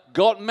brother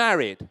got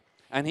married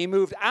and he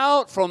moved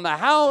out from the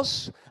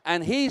house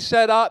and he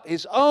set up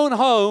his own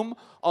home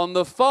on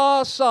the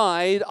far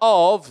side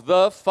of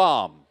the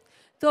farm.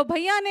 तो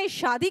भैया ने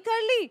शादी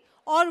कर ली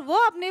और वो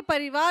अपने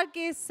परिवार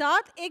के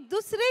साथ एक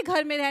दूसरे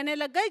घर में रहने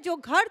लग गए. जो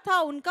घर था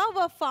उनका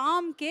वह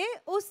फार्म के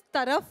उस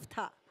तरफ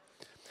था.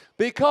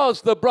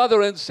 Because the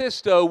brother and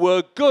sister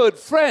were good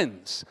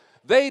friends,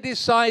 they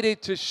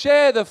decided to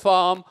share the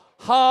farm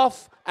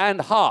half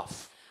and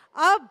half.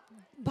 अब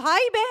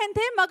भाई बहन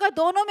थे मगर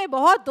दोनों में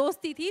बहुत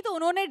दोस्ती थी, तो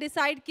उन्होंने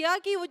डिसाइड किया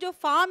कि वो जो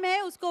फार्म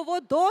है उसको वो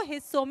 2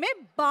 हिस्सों में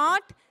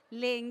बांट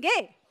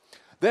लेंगे.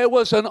 There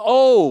was an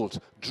old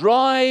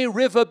dry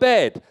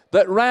riverbed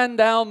that ran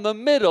down the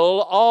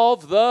middle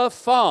of the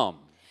farm.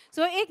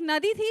 So एक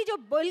नदी थी जो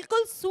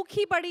बिल्कुल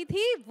सूखी पड़ी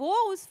थी, वो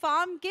उस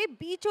फार्म के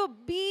बीचों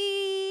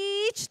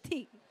बीच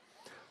थी.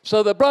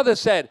 So the brother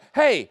said,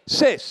 "Hey,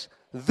 sis,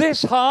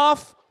 this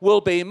half will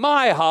be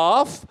my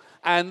half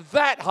and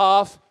that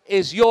half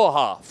is your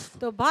half."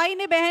 तो भाई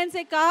ने बहन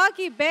से कहा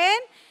कि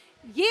बहन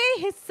ये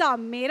हिस्सा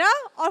मेरा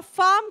और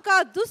फार्म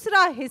का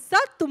दूसरा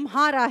हिस्सा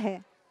तुम्हारा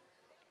है.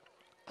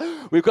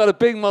 We've got a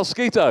big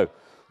mosquito.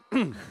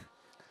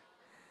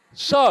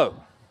 So,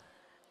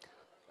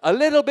 a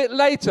little bit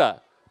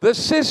later, the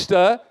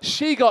sister,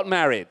 she got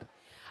married.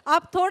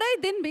 अब थोड़ा ही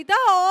दिन बीता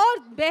और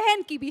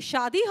बहन की भी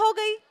शादी हो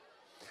गई.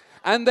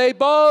 And they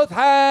both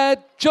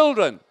had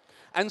children.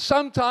 And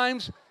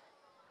sometimes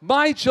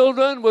my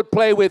children would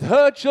play with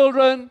her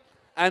children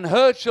and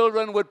her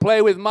children would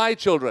play with my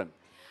children.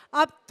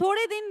 अब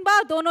थोड़े दिन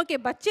बाद दोनों के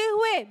बच्चे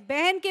हुए.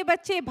 बहन के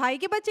बच्चे भाई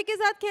के बच्चे के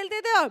साथ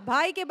खेलते थे और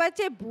भाई के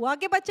बच्चे बुआ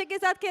के बच्चे के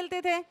साथ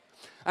खेलते थे.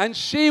 And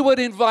she would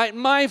invite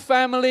my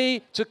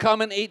family to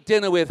come and eat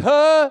dinner with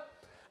her,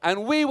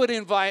 and we would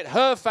invite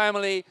her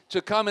family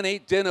to come and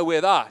eat dinner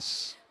with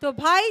us. तो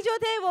भाई जो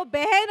थे वो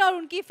बहन और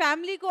उनकी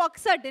फैमिली को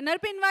अक्सर डिनर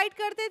पे इनवाइट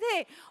करते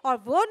थे और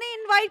वो नहीं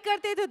इनवाइट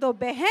करते थे तो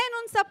बहन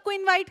उन सबको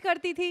इनवाइट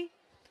करती थी.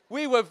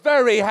 We were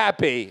very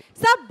happy.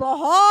 सब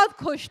बहुत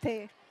खुश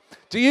थे.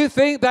 Do you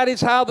think that is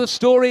how the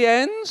story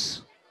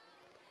ends?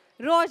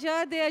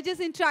 Roger, they are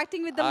just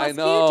interacting with the I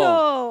mosquito.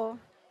 know.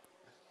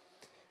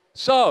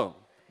 So,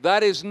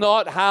 that is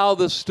not how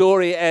the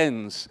story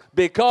ends,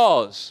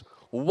 because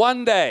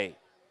one day,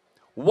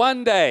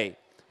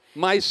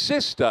 my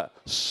sister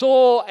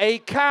saw a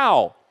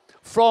cow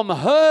from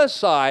her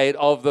side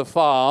of the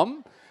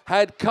farm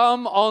had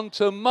come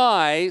onto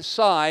my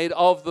side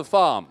of the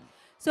farm.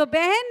 So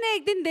बहन ने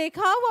एक दिन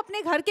देखा, वो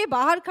अपने घर के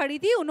बाहर खड़ी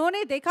थी,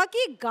 उन्होंने देखा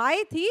कि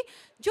गाय थी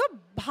जो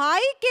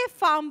भाई के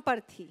फार्म पर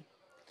थी.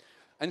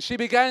 And she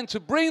began to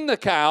bring the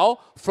cow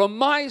from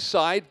my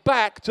side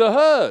back to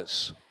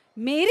hers.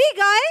 मेरी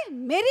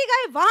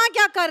गाय वहाँ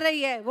क्या कर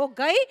रही है? वो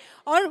गई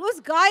और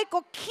उस गाय को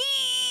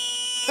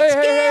खींच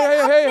के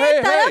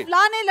अपने तरफ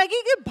लाने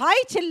लगी कि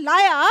भाई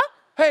चिल्लाया.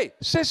 Hey,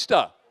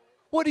 sister,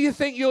 what do you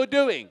think you're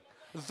doing?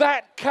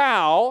 That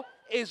cow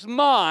is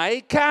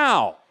my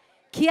cow.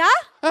 क्या?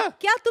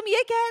 क्या तुम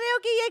ये कह रहे हो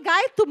कि ये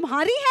गाय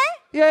तुम्हारी है?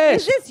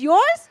 Yes. Is this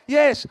yours?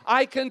 Yes,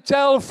 I can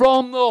tell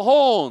from the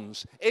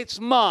horns. It's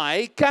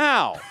my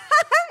cow.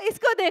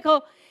 इसको देखो,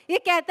 ये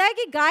कहता है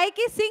कि गाय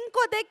की सींग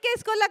को देख के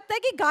इसको लगता है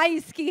कि गाय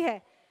इसकी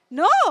है.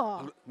 No.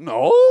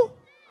 No?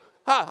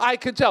 I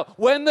can tell.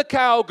 When the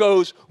cow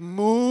goes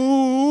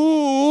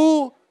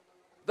moo,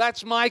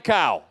 that's my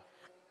cow.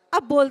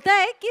 अब बोलता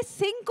है कि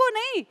सींग को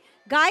नहीं,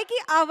 गाय की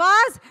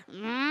आवाज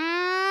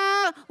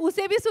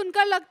उसे भी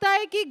सुनकर लगता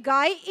है कि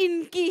गाय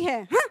इनकी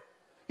है.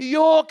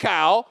 Your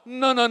cow?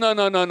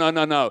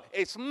 No.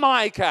 It's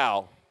my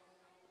cow.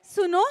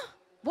 सुनो,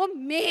 वो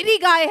मेरी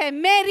गाय है,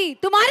 मेरी,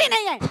 तुम्हारी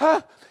नहीं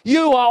है.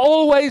 You are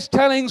always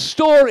telling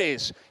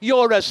stories.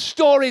 You're a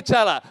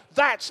storyteller.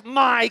 That's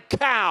my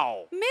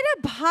cow. मेरा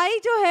भाई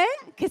जो है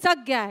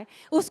खिसक गया है,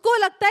 उसको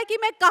लगता है कि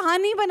मैं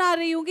कहानी बना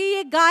रही हूँ कि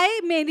ये गाय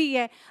मेरी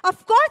है.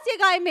 Of course ये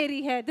गाय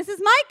मेरी है. This is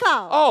my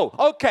cow. Oh,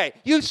 okay.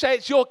 You say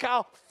it's your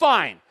cow.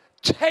 Fine.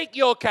 Take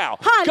your cow.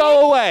 हाँ,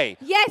 Go away.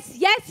 Yes.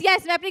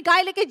 मैं अपनी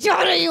गाय लेके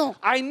जा रही हूँ.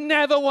 I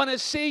never want to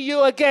see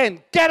you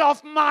again. Get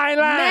off my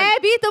land. मैं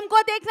भी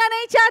तुमको देखना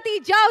नहीं चाहती.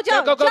 जाओ.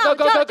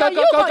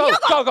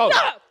 Go.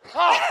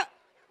 Oh.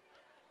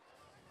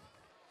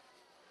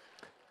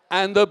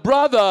 And the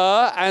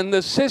brother and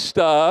the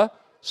sister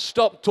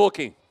stopped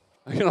talking.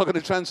 You're not going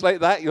to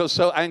translate that? You're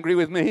so angry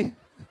with me?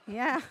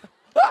 Yeah.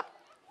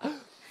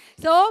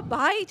 So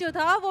भाई जो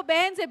था वो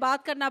बहन से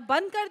बात करना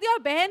बंद कर दिया और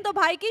बहन तो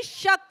भाई की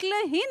शक्ल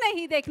ही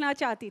नहीं देखना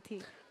चाहती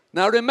थी.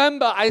 Now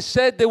remember, I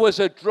said there was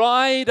a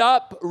dried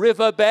up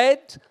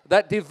riverbed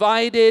that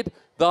divided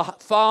the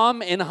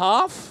farm in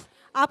half.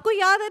 आपको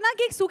याद है ना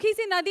कि एक सूखी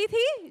सी नदी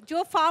थी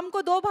जो फार्म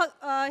को 2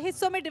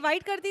 हिस्सों में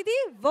डिवाइड करती थी,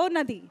 वो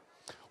नदी.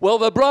 Well,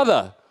 the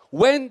brother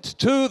went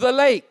to the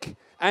lake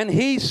and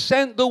he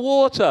sent the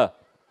water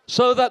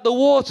so that the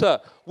water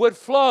would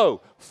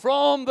flow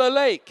from the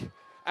lake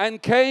and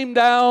came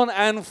down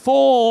and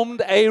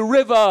formed a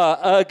river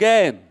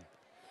again.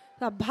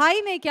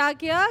 भाई ने क्या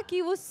किया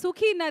कि वो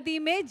सूखी नदी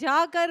में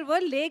जाकर वो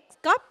लेक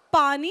का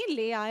पानी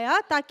ले आया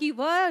ताकि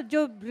वह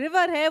जो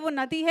रिवर है, वो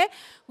नदी है,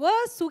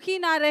 वह सूखी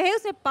ना रहे,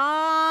 उसमें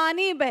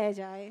पानी बह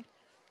जाए.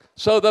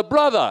 So the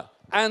brother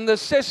and the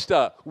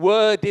sister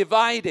were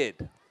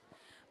divided.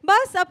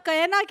 बस अब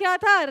कहना क्या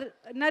था,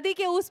 नदी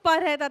के उस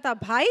पार रहता था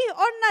भाई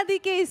और नदी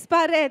के इस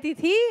पार रहती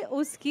थी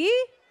उसकी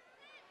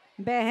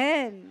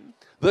बहन.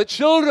 The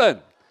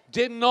children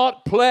did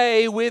not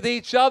play with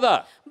each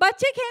other.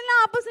 बच्चे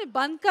खेलना आपस में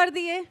बंद कर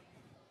दिए.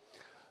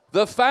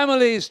 The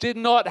families did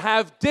not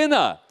have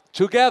dinner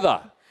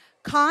together.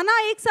 खाना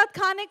एक साथ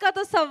खाने का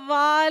तो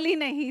सवाल ही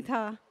नहीं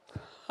था.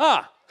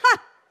 Huh.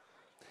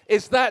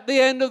 Is that the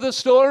end of the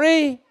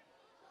story?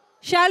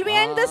 Shall we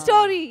end the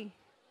story?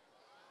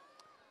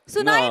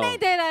 सुनाई No. नहीं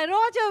दे रहा है.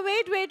 Roger,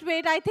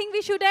 wait. I think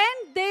we should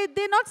end.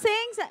 They're not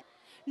saying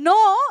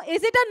no.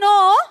 Is it a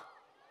no?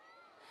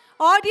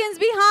 Audience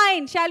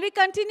behind, shall we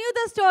continue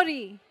the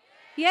story?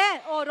 Yeah.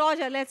 Oh,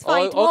 Roger, let's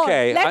fight more.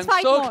 Okay. Let's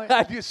fight I'm so more.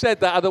 glad you said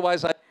that.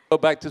 Otherwise, I'd go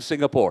back to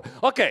Singapore.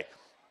 Okay.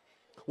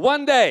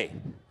 One day,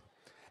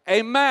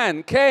 a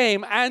man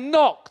came and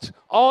knocked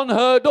on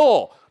her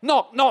door.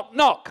 Knock, knock,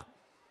 knock.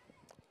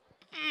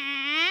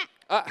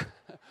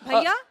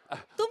 भैया,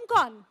 तुम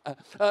कौन?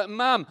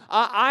 Ma'am,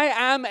 I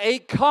am a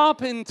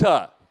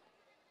carpenter.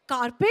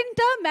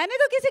 Carpenter? मैंने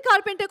तो किसी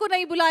carpenter को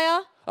नहीं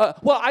बुलाया.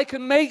 Well, I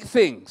can make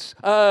things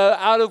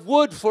out of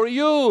wood for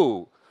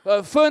you.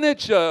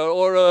 Furniture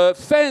or a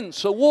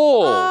fence, a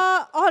wall.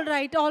 All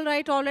right.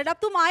 अब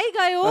तुम आ ही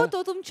गए हो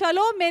तो तुम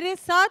चलो मेरे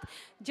साथ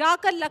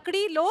जाकर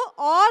लकड़ी लो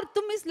और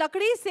तुम इस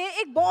लकड़ी से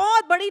एक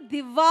बहुत बड़ी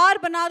दीवार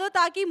बना दो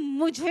ताकि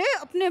मुझे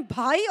अपने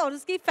भाई और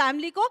उसकी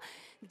फैमिली को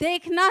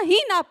देखना ही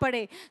ना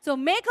पड़े. So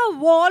make a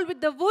wall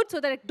with the wood so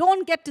that I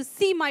don't get to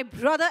see my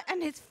brother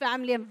and his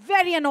family. I'm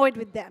very annoyed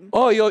with them.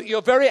 Oh,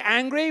 you're very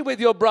angry with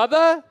your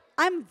brother?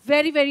 I'm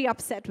very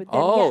upset with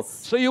them. Oh, Yes.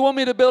 so you want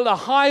me to build a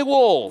high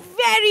wall?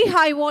 Very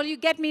high wall. You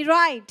get me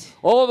right.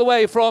 All the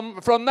way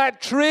from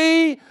that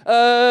tree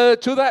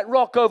to that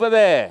rock over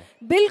there.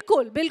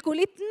 बिल्कुल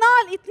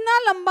इतना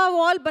लंबा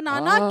wall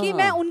बनाना कि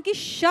मैं उनकी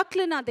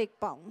शक्ल ना देख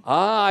पाऊं.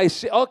 I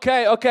see.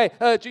 Okay.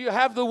 Do you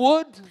have the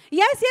wood?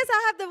 Yes,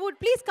 I have the wood.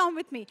 Please come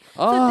with me.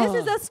 So this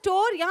is a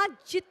store. यहाँ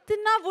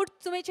जितना wood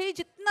तुम्हें चाहिए,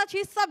 जितना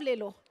चाहिए सब ले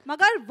लो.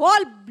 मगर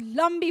वॉल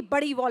लंबी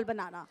बड़ी wall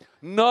banana.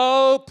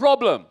 No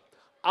problem.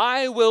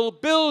 I will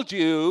build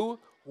you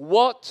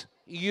what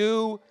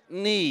you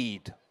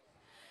need.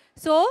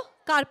 So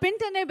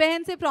carpenter ने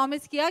बहन से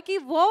प्रॉमिस किया कि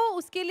वो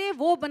उसके लिए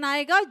वो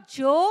बनाएगा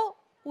जो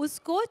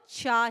उसको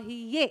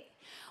चाहिए.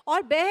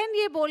 और बहन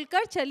ये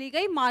बोलकर चली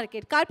गई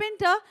market.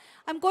 Carpenter,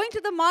 I'm going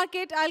to the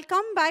market. I'll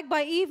come back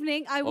by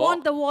evening. I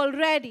want the wall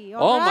ready.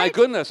 All right? My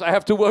goodness, I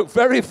have to work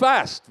very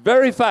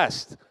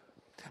fast.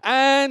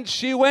 And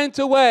she went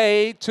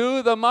away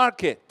to the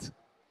market.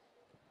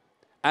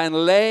 And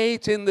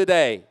late in the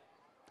day,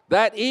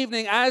 that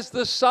evening, as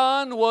the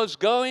sun was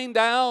going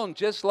down,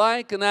 just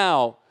like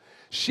now,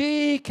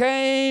 she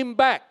came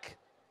back.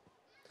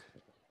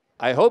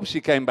 I hope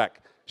she came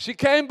back. She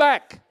came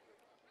back.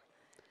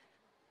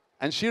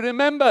 And she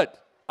remembered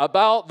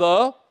about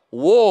the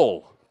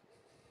wall.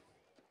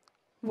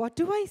 What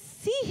do I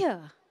see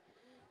here?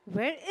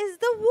 Where is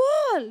the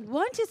wall?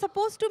 Weren't you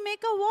supposed to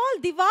make a wall?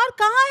 दीवार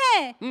कहाँ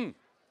है?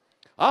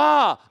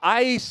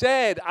 I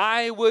said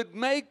I would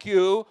make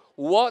you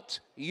what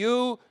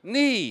you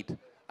need.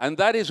 And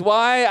that is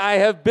why I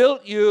have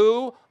built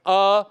you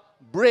a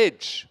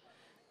bridge.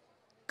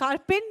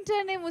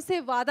 Carpenter ने मुझसे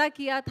वादा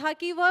किया था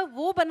कि वह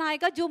वो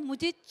बनाएगा जो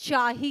मुझे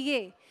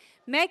चाहिए.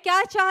 मैं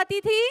क्या चाहती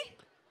थी?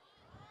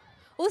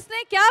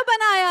 उसने क्या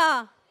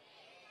बनाया?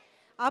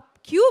 अब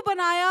क्यों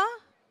बनाया?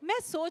 मैं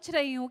सोच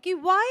रही हूँ कि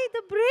why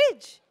the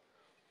bridge?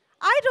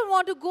 I don't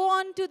want to go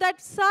on to that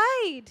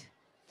side.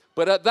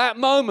 But at that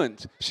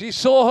moment, she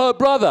saw her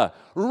brother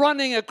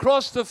running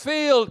across the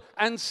field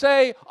and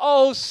say,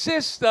 "Oh,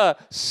 sister,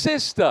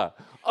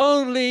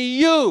 only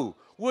you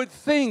would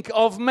think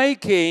of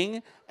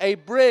making a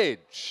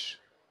bridge."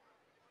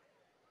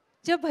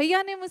 जब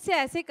भैया ने मुझसे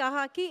ऐसे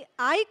कहा कि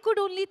I could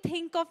only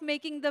think of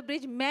making the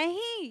bridge,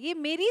 ये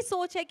मेरी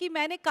सोच है कि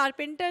मैंने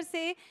कारपेंटर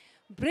से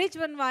ब्रिज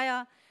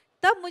बनवाया,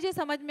 तब मुझे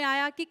समझ में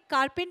आया कि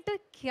कारपेंटर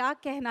क्या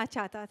कहना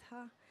चाहता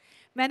था.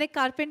 मैंने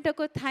कारपेंटर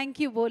को थैंक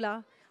यू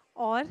बोला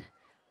और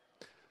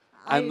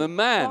And the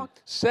man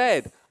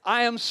said,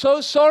 "I am so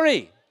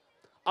sorry.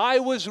 I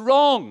was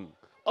wrong.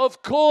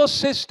 Of course,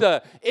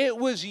 sister, it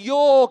was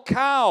your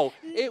cow.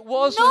 It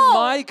wasn't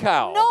my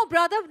cow." No,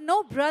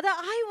 brother,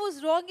 I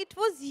was wrong. It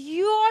was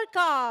your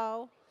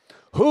cow.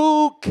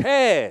 Who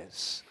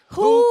cares?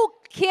 Who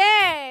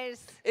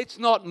cares? It's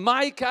not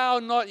my cow,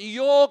 not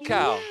your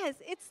cow. Yes,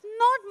 it's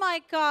not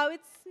my cow.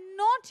 It's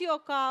not your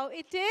cow.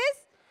 It is.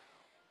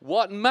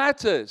 What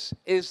matters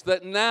is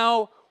that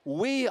now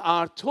we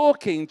are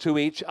talking to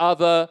each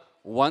other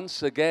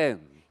once again.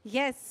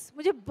 Yes,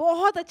 मुझे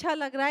बहुत अच्छा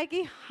लग रहा है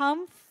कि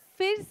हम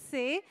फिर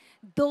से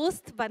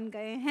दोस्त बन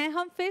गए हैं.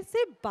 हम फिर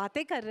से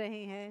बातें कर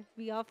रहे हैं.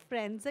 We are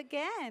friends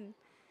again.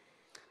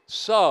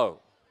 So,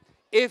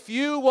 if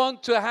you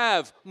want to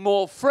have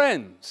more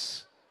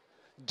friends,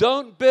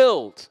 don't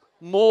build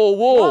more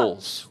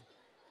walls.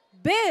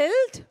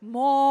 Build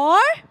more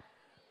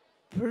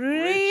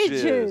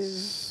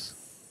bridges.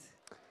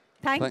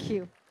 Thank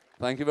you.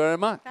 Thank you very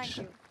much. Thank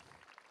you.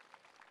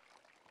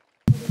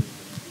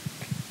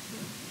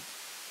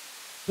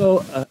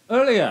 So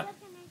earlier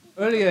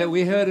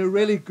we heard a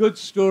really good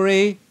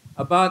story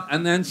about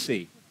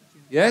Anansi.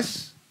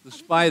 Yes? The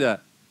spider.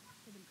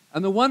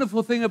 And the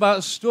wonderful thing about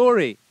a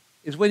story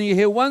is when you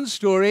hear one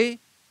story,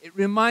 it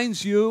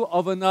reminds you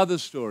of another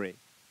story.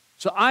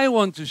 So I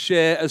want to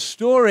share a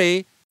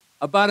story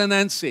about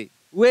Anansi,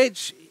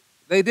 which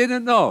they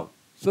didn't know.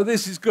 So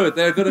this is good.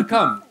 They're going to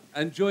come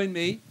and join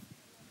me.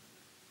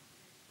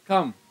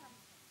 Come.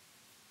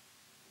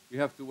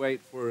 You have to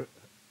wait for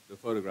the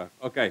photograph.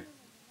 Okay.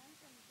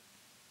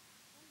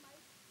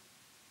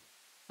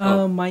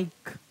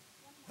 Mike.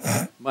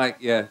 Mike,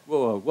 yeah.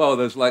 Whoa, whoa,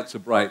 those lights are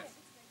bright.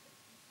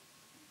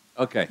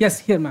 Okay. Yes,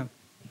 here, ma'am.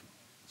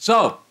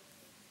 So,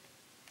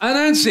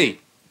 Anansi,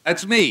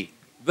 that's me,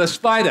 the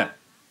spider.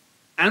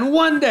 And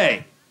one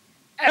day,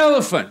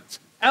 elephant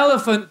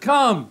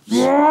comes.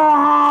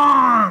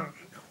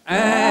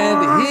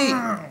 And he,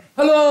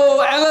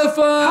 hello,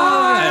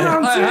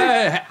 elephant.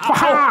 Hey,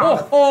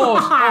 so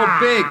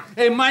big.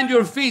 Hey, mind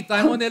your feet.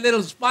 I'm only a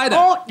little spider.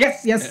 Oh,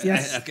 yes.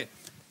 Okay.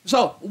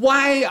 So,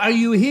 why are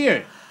you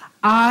here?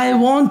 I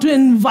want to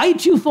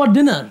invite you for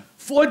dinner.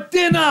 For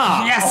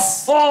dinner.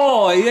 Yes.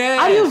 Oh, yeah.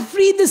 Are you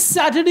free this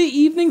Saturday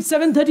evening,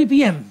 7:30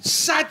 p.m.?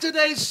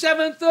 Saturday,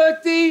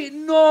 7:30,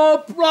 no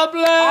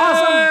problem.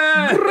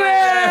 Awesome.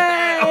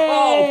 Great.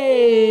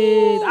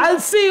 Oh. I'll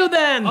see you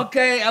then.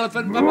 Okay,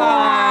 elephant,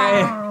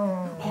 bye-bye.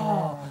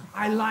 Oh,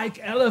 I like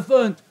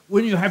elephant.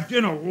 When you have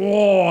dinner,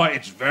 oh,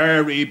 it's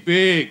very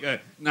big.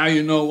 Now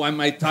you know why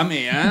my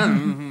tummy, huh?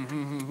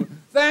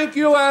 Thank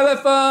you,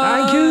 elephant.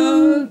 Thank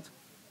you.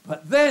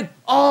 But then,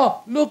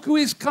 oh, look who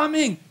is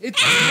coming. It's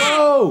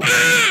Crow.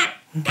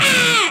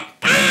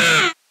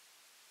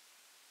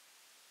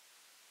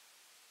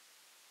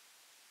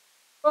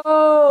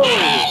 Oh.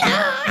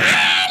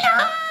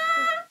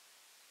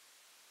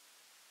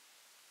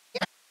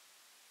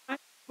 I'm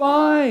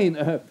fine.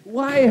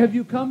 Why have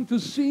you come to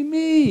see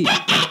me?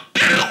 I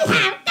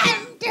have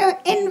come to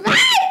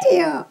invite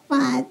you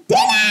for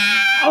dinner.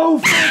 Oh,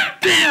 for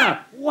dinner.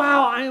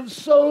 Wow, I am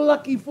so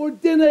lucky for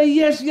dinner.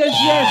 Yes. You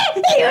not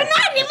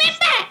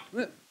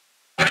remember?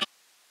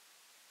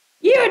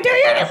 Do you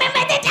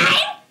remember the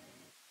time?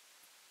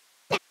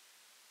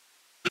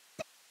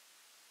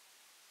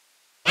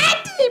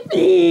 30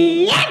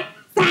 p.m.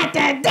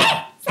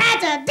 Saturday,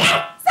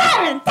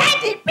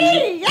 7:30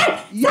 p.m.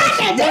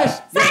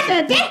 Yes.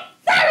 Saturday,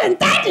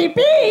 7:30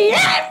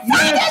 p.m.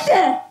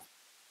 Saturday.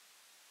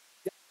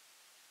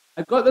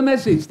 I got the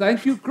message.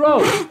 Thank you,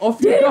 Crow.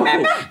 Off you go.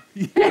 Remember?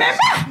 Yes.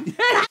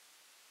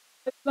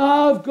 I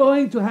love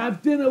going to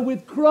have dinner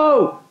with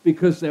Crow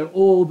because they're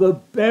all the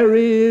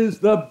berries,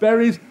 the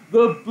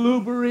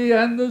blueberry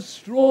and the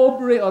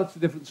strawberry. Oh, it's a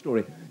different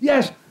story.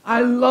 Yes,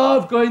 I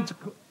love going to...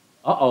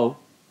 Uh-oh.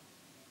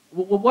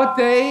 What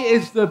day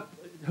is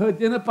her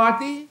dinner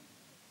party?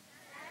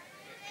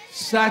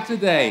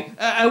 Saturday.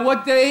 And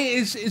what day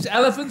is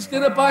Elephant's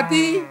dinner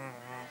party?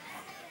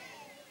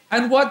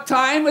 And what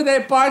time are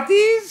their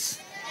parties?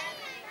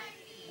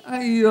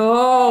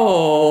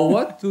 Ayo,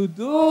 what to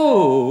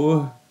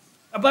do?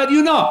 But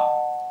you know,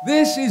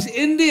 this is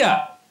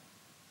India.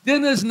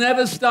 Dinners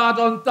never start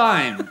on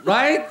time,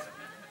 right?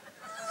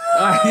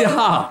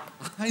 Yeah,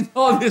 I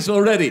know this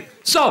already.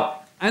 So,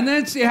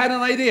 Anansi had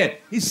an idea.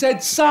 He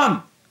said,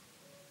 son,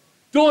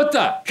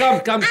 daughter,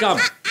 come.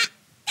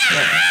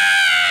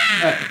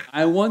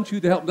 I want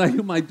you to help. Now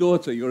you're my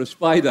daughter, you're a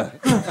spider.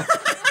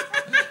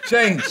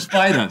 Change,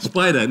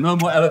 spider, no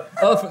more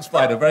elephant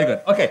spider, very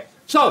good. Okay,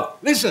 so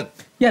listen.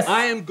 Yes.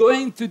 I am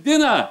going to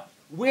dinner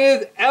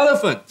with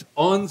Elephant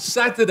on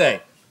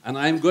Saturday, and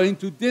I'm going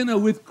to dinner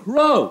with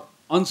Crow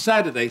on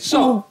Saturday.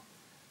 So,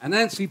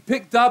 Anansi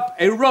picked up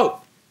a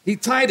rope. He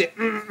tied it.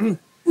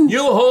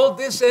 You hold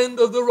this end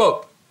of the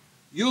rope.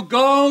 You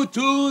go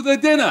to the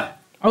dinner.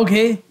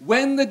 Okay.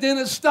 When the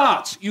dinner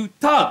starts, you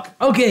tug.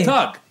 Okay.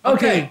 Tug.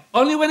 Okay.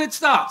 Only when it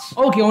starts.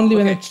 Okay, only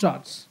when it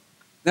starts.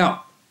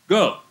 Now,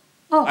 girl,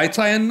 I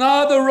tie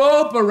another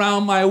rope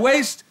around my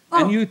waist,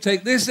 and you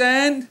take this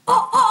end.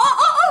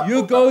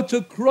 You go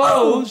to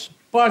Crow's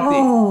party,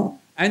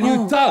 and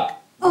you tug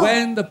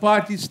when the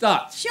party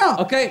starts. Sure.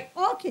 Okay?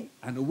 Okay.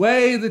 And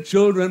away the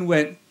children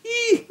went.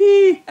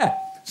 Hee.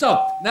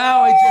 So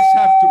now I just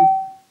have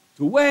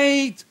to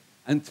wait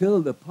until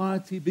the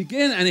party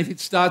begins. And if it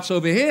starts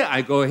over here,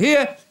 I go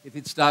here. If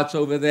it starts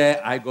over there,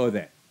 I go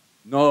there.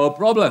 No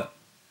problem.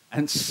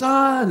 And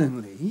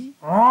suddenly...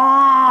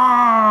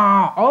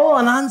 Oh,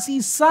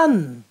 Anansi's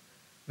son.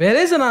 Where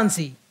is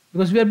Anansi?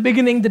 Because we are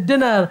beginning the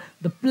dinner.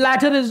 The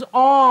platter is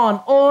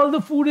on. All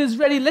the food is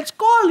ready. Let's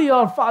call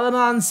your father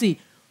Anansi.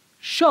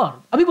 Sure.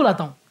 Abhi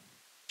bulata hu.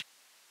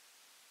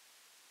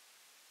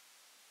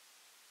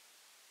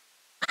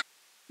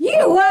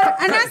 You were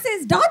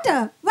Anansi's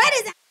daughter. Where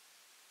is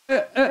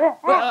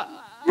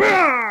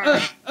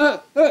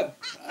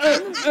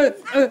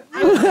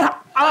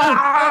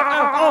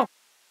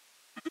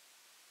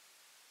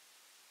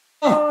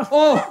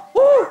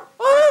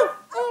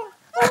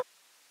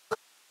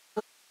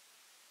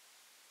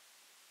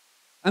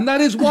And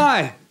that is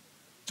why,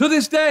 to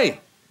this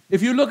day,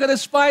 if you look at a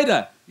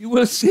spider, you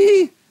will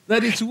see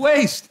that its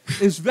waist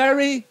is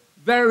very,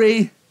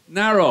 very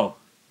narrow.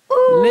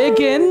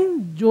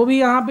 लेकिन जो भी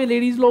यहाँ पे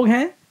ladies लोग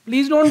हैं,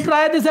 please don't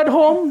try this at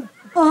home.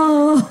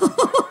 Oh,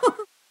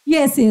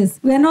 yes, yes.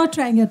 We are not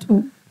trying at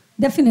home.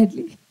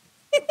 Definitely.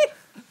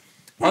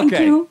 Thank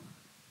Okay. you.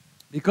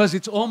 Because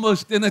it's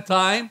almost dinner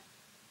time,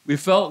 we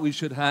felt we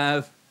should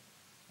have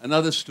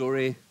another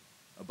story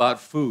about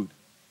food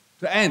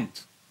to end.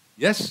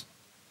 Yes?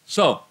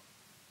 So,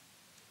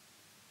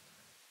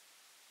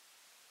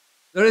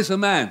 there is a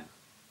man,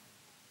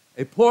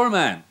 a poor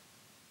man.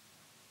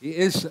 He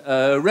is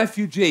a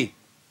refugee.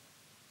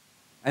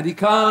 And he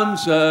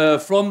comes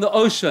from the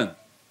ocean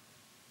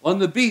on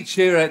the beach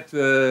here at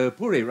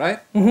Puri, right?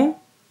 Mm-hmm.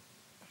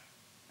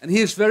 And he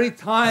is very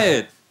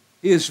tired.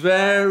 He is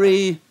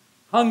very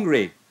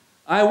hungry.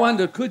 I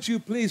wonder, could you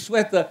please,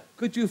 Sweta,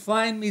 could you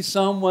find me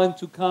someone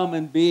to come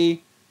and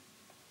be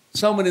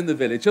someone in the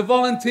village? A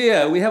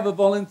volunteer. We have a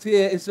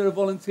volunteer. Is there a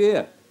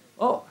volunteer?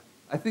 Oh,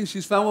 I think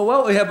she's found one.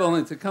 Well, we have a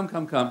volunteer. Come,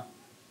 come, come.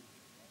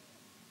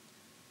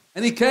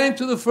 And he came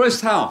to the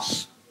first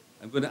house.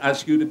 I'm going to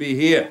ask you to be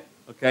here,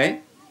 okay?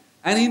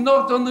 And he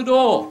knocked on the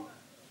door.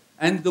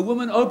 And the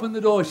woman opened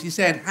the door. She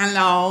said,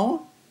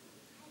 hello.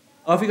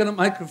 Oh, have you got a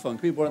microphone?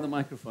 Can you borrow the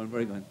microphone?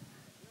 Very good.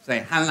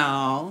 Say,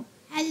 hello.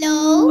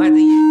 Hello. What do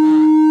you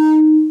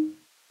want?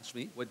 Ask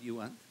me, what do you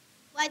want?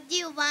 What do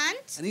you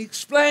want? And he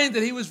explained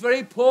that he was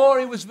very poor,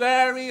 he was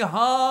very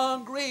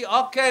hungry.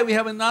 Okay, we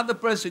have another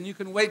person. You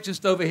can wait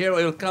just over here or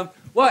he'll come.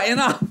 Well,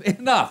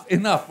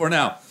 enough for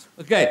now.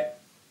 Okay.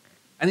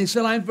 And he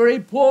said, I'm very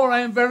poor, I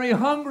am very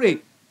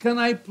hungry. Can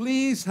I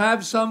please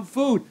have some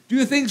food? Do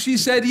you think she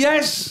said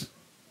yes?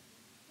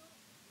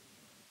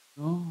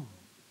 No.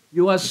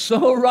 You are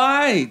so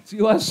right.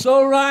 You are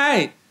so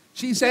right.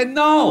 She said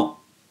no.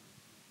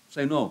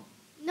 Say no.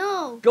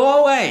 No.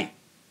 Go away.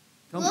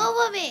 Tell me.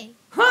 Go away.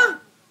 Huh?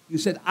 You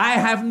said, I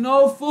have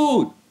no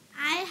food.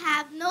 I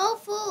have no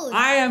food.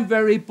 I am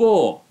very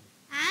poor.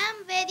 I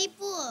am very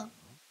poor.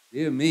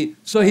 Dear me.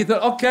 So he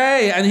thought,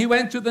 okay. And he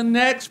went to the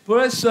next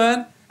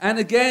person. And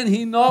again,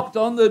 he knocked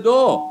on the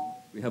door.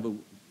 We have a...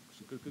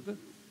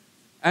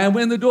 And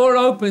when the door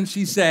opened,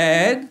 she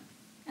said...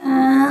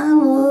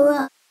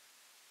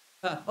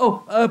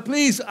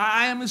 please,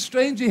 I am a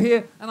stranger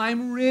here, and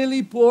I'm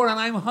really poor, and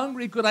I'm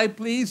hungry. Could I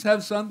please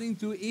have something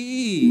to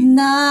eat?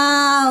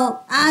 No,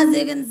 as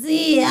you can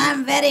see,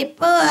 I'm very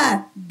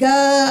poor.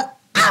 Go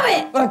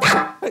away.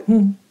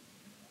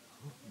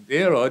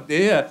 Dear, oh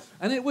dear.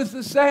 And it was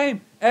the same.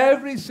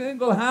 Every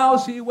single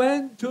house he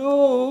went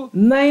to.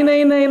 नहीं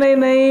नहीं नहीं नहीं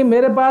नहीं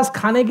मेरे पास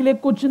खाने के लिए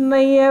कुछ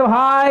नहीं है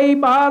भाई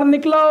बाहर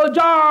निकलो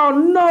जाओ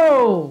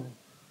no.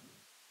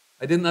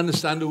 I didn't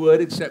understand the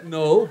word except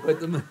no, but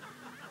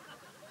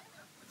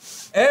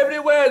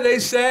everywhere they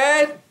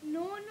said.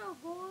 No,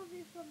 go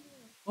away from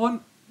here.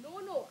 On.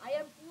 No, I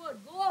am poor.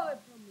 Go away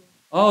from here.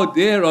 Oh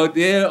dear, oh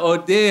dear, oh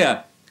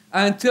dear.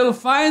 Until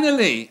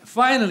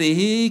finally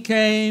he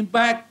came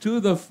back to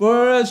the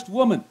first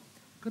woman.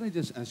 Could I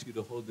just ask you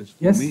to hold this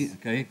for Yes. me?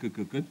 Okay,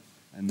 good.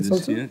 And This this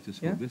also? here,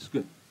 just hold Yeah. this,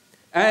 good.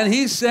 And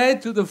he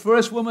said to the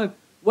first woman,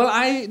 well,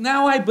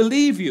 now I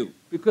believe you,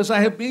 because I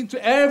have been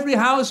to every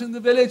house in the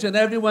village and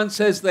everyone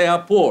says they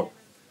are poor.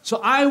 So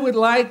I would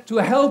like to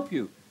help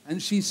you.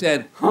 And she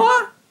said,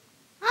 huh?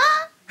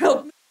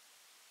 Help me?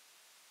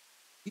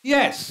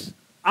 Yes,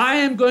 I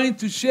am going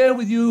to share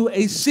with you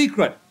a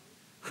secret.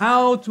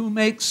 How to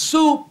make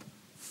soup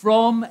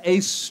from a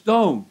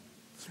stone.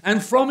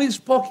 And from his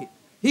pocket,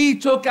 he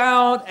took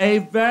out a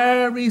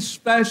very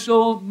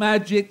special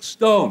magic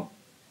stone.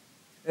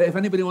 If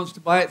anybody wants to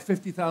buy it,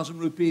 50,000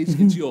 rupees,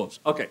 it's yours.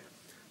 Okay.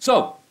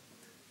 So,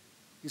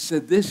 he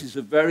said, this is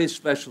a very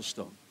special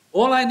stone.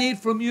 All I need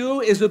from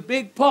you is a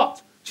big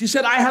pot. She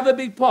said, I have a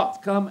big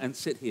pot. Come and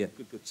sit here.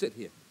 Good, sit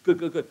here.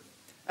 Good.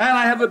 And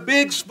I have a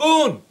big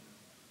spoon.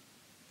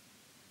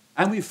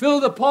 And we fill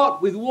the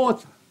pot with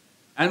water.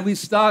 And we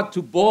start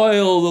to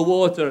boil the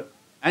water.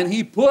 And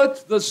he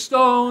put the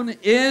stone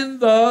in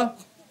the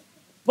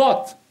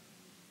pot.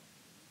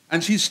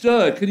 And she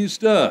stirred. Can you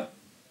stir?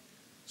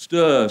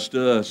 Stir.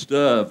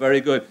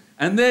 Very good.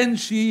 And then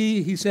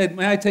he said,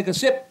 may I take a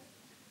sip?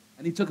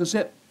 And he took a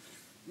sip.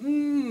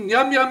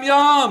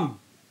 Yum.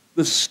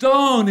 The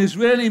stone is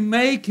really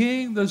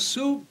making the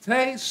soup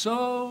taste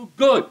so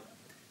good.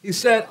 He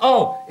said,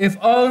 oh, if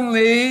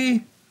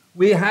only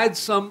we had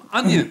some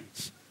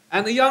onions.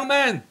 And the young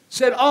man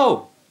said,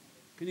 oh,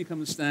 can you come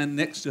and stand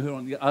next to her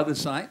on the other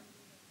side?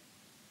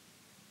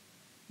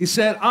 He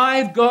said,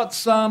 I've got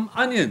some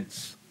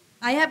onions.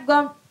 I have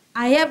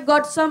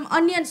got some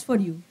onions for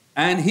you.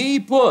 And he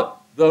put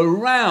the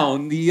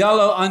round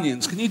yellow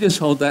onions. Can you just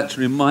hold that to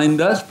remind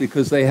us,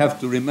 because they have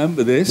to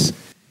remember this,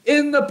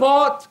 in the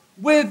pot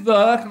with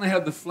the, can I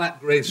have the flat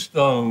grey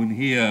stone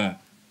here?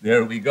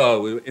 There we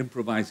go, we were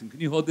improvising.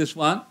 Can you hold this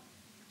one?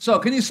 So,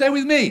 can you say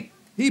with me?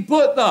 He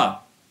put the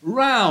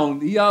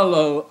round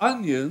yellow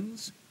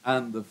onions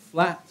and the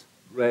flat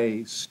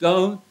grey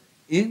stone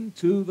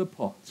into the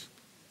pot.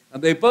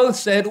 And they both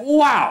said,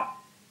 wow!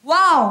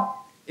 Wow!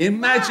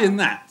 Imagine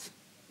that.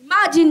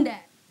 Imagine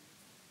that.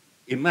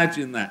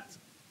 Imagine that.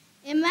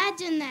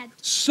 Imagine that.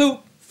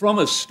 Soup from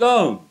a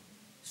stone.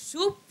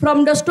 Soup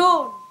from the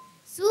stone.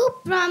 Soup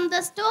from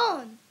the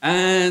stone.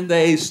 And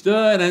they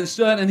stirred and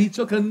stirred, and he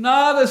took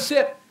another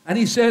sip, and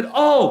he said,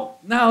 oh,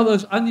 now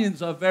those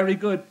onions are very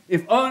good.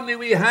 If only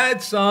we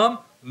had some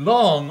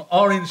long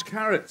orange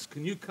carrots.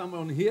 Can you come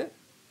on here?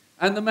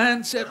 And the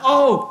man said,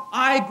 oh,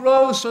 I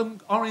grow some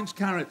orange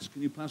carrots.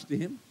 Can you pass to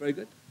him? Very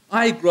good.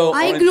 I grow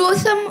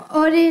some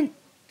orange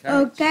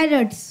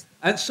carrots.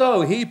 And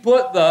so he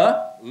put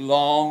the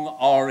long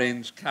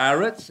orange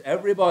carrots,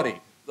 everybody,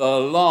 the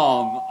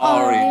long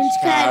orange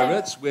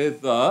carrots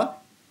with the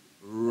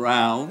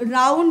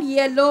round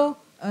yellow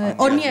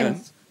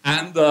onions.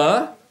 And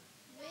the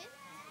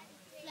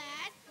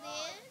Flat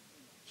gray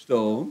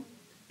stone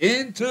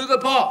into the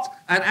pot.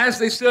 And as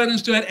they stirred and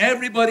stirred,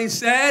 everybody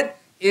said,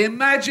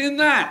 imagine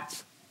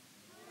that.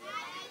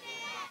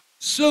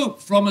 Soup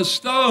from a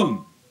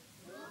stone.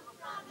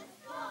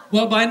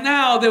 Well, by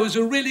now, there was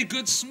a really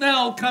good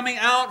smell coming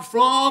out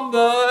from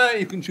the,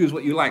 you can choose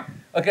what you like,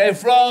 okay,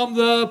 from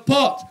the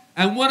pot.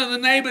 And one of the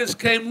neighbors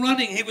came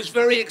running. He was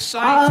very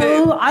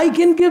excited. I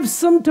can give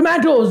some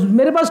tomatoes.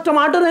 मेरे पास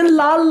टमाटर हैं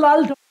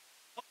लाल.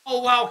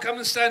 Oh, wow, come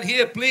and stand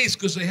here, please,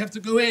 because they have to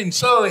go in.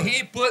 So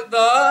he put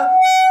the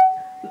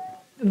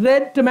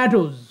red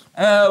tomatoes.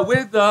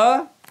 With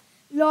the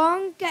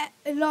Long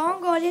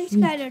orange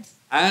carrots.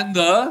 and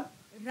the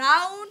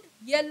Round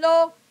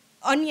yellow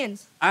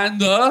onions. and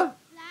the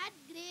flat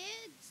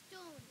gray stone.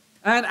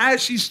 and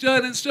as she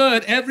stirred and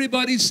stirred,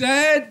 everybody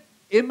said,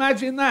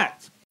 imagine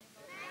that.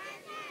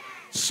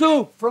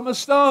 Soup from a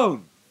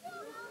stone.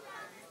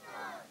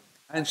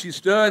 And she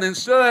stirred and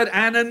stirred,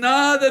 and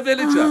another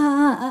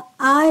villager.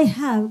 I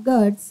have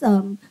got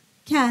some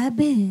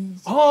cabbage.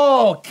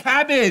 Oh,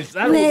 cabbage.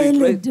 That would be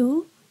great.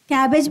 do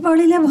cabbage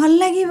पड़िले भल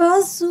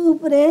लागिବ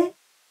soup रे.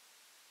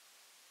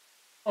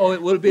 Oh,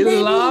 it will be Maybe.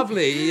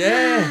 lovely,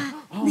 yeah.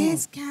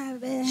 This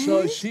cabbage.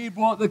 So she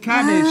brought the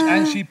cabbage,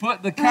 and she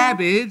put the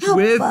cabbage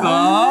with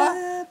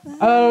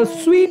the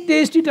Sweet,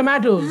 tasty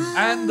tomatoes.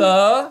 and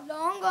the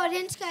Long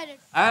orange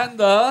carrots. and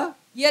the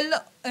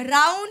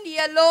Round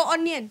yellow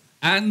onion.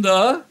 and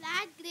the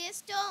Flat gray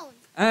stone.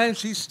 and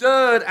she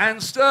stirred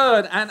and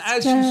stirred, and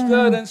as she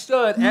stirred and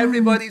stirred,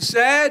 everybody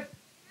said,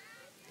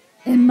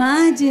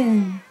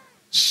 Imagine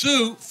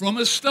soup from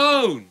a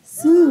stone.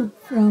 soup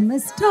from a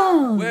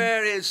stone.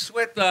 Where is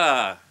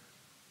Sweta?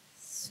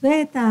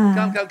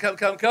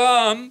 Sweta.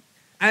 Come.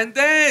 And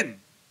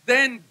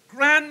then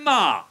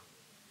grandma,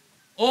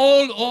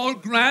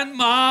 old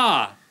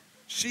grandma,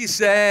 she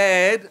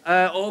said,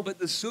 oh, but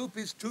the soup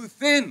is too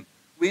thin.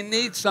 We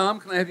need some.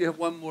 Can I have you have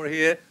one more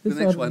here? The This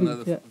next one,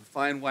 one, the yeah.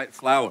 fine white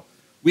flour.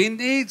 We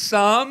need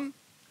some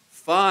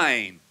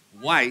fine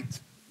white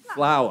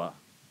flour.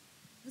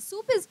 The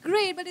soup is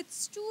great, but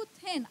it's too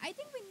thin. I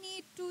think we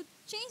need to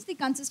change the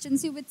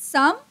consistency with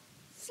some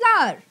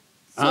flour.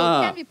 So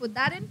can we put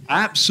that in?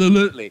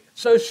 Absolutely.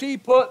 So she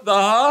put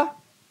the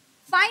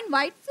Fine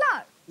white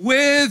flour.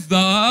 with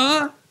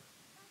the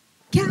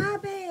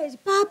Cabbage.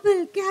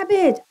 Purple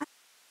cabbage.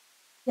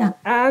 Yeah.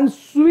 And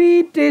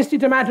sweet, tasty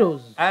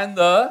tomatoes. and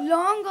the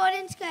Long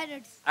orange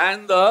carrots.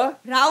 and the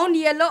Round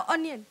yellow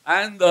onion.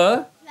 and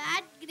the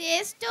Flat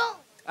gray stone.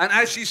 and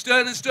as she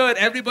stirred and stirred,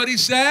 everybody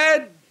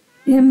said,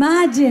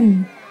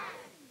 Imagine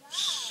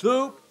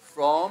soup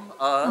from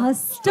a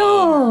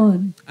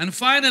stone. And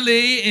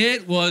finally,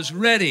 it was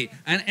ready.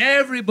 And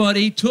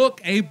everybody took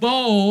a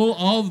bowl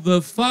of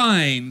the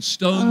fine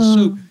stone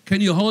soup.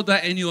 Can you hold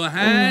that in your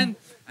hand?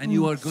 And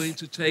you are going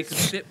to take a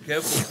sip.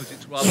 Careful, because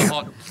it's rather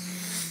hot.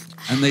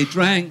 And they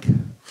drank.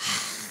 And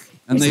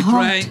It's they hot.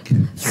 drank.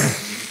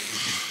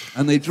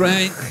 And they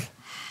drank.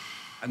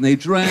 And they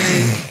drank.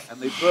 And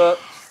they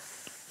burped.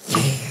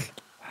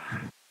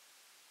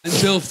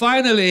 Until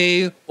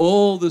finally,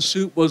 all the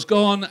soup was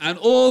gone, and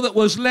all that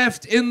was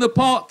left in the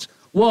pot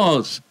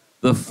was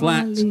the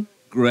flat Only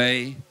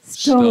grey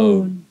stone.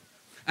 stone.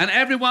 And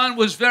everyone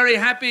was very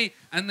happy,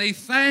 and they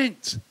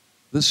thanked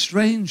the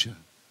stranger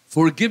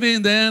for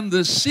giving them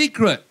the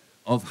secret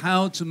of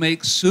how to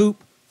make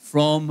soup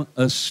from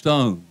a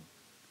stone.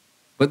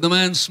 But the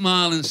man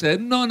smiled and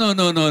said, no, no,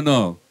 no, no,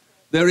 no.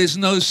 There is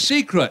no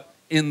secret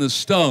in the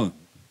stone.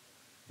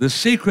 The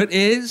secret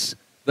is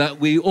that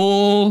we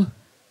all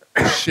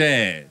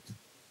shared.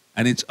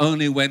 And it's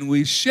only when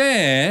we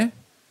share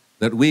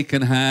that we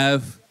can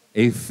have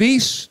a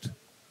feast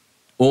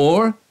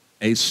or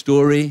a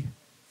story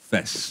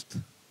fest.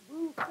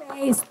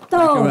 Bhufesto.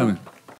 Thank you very much.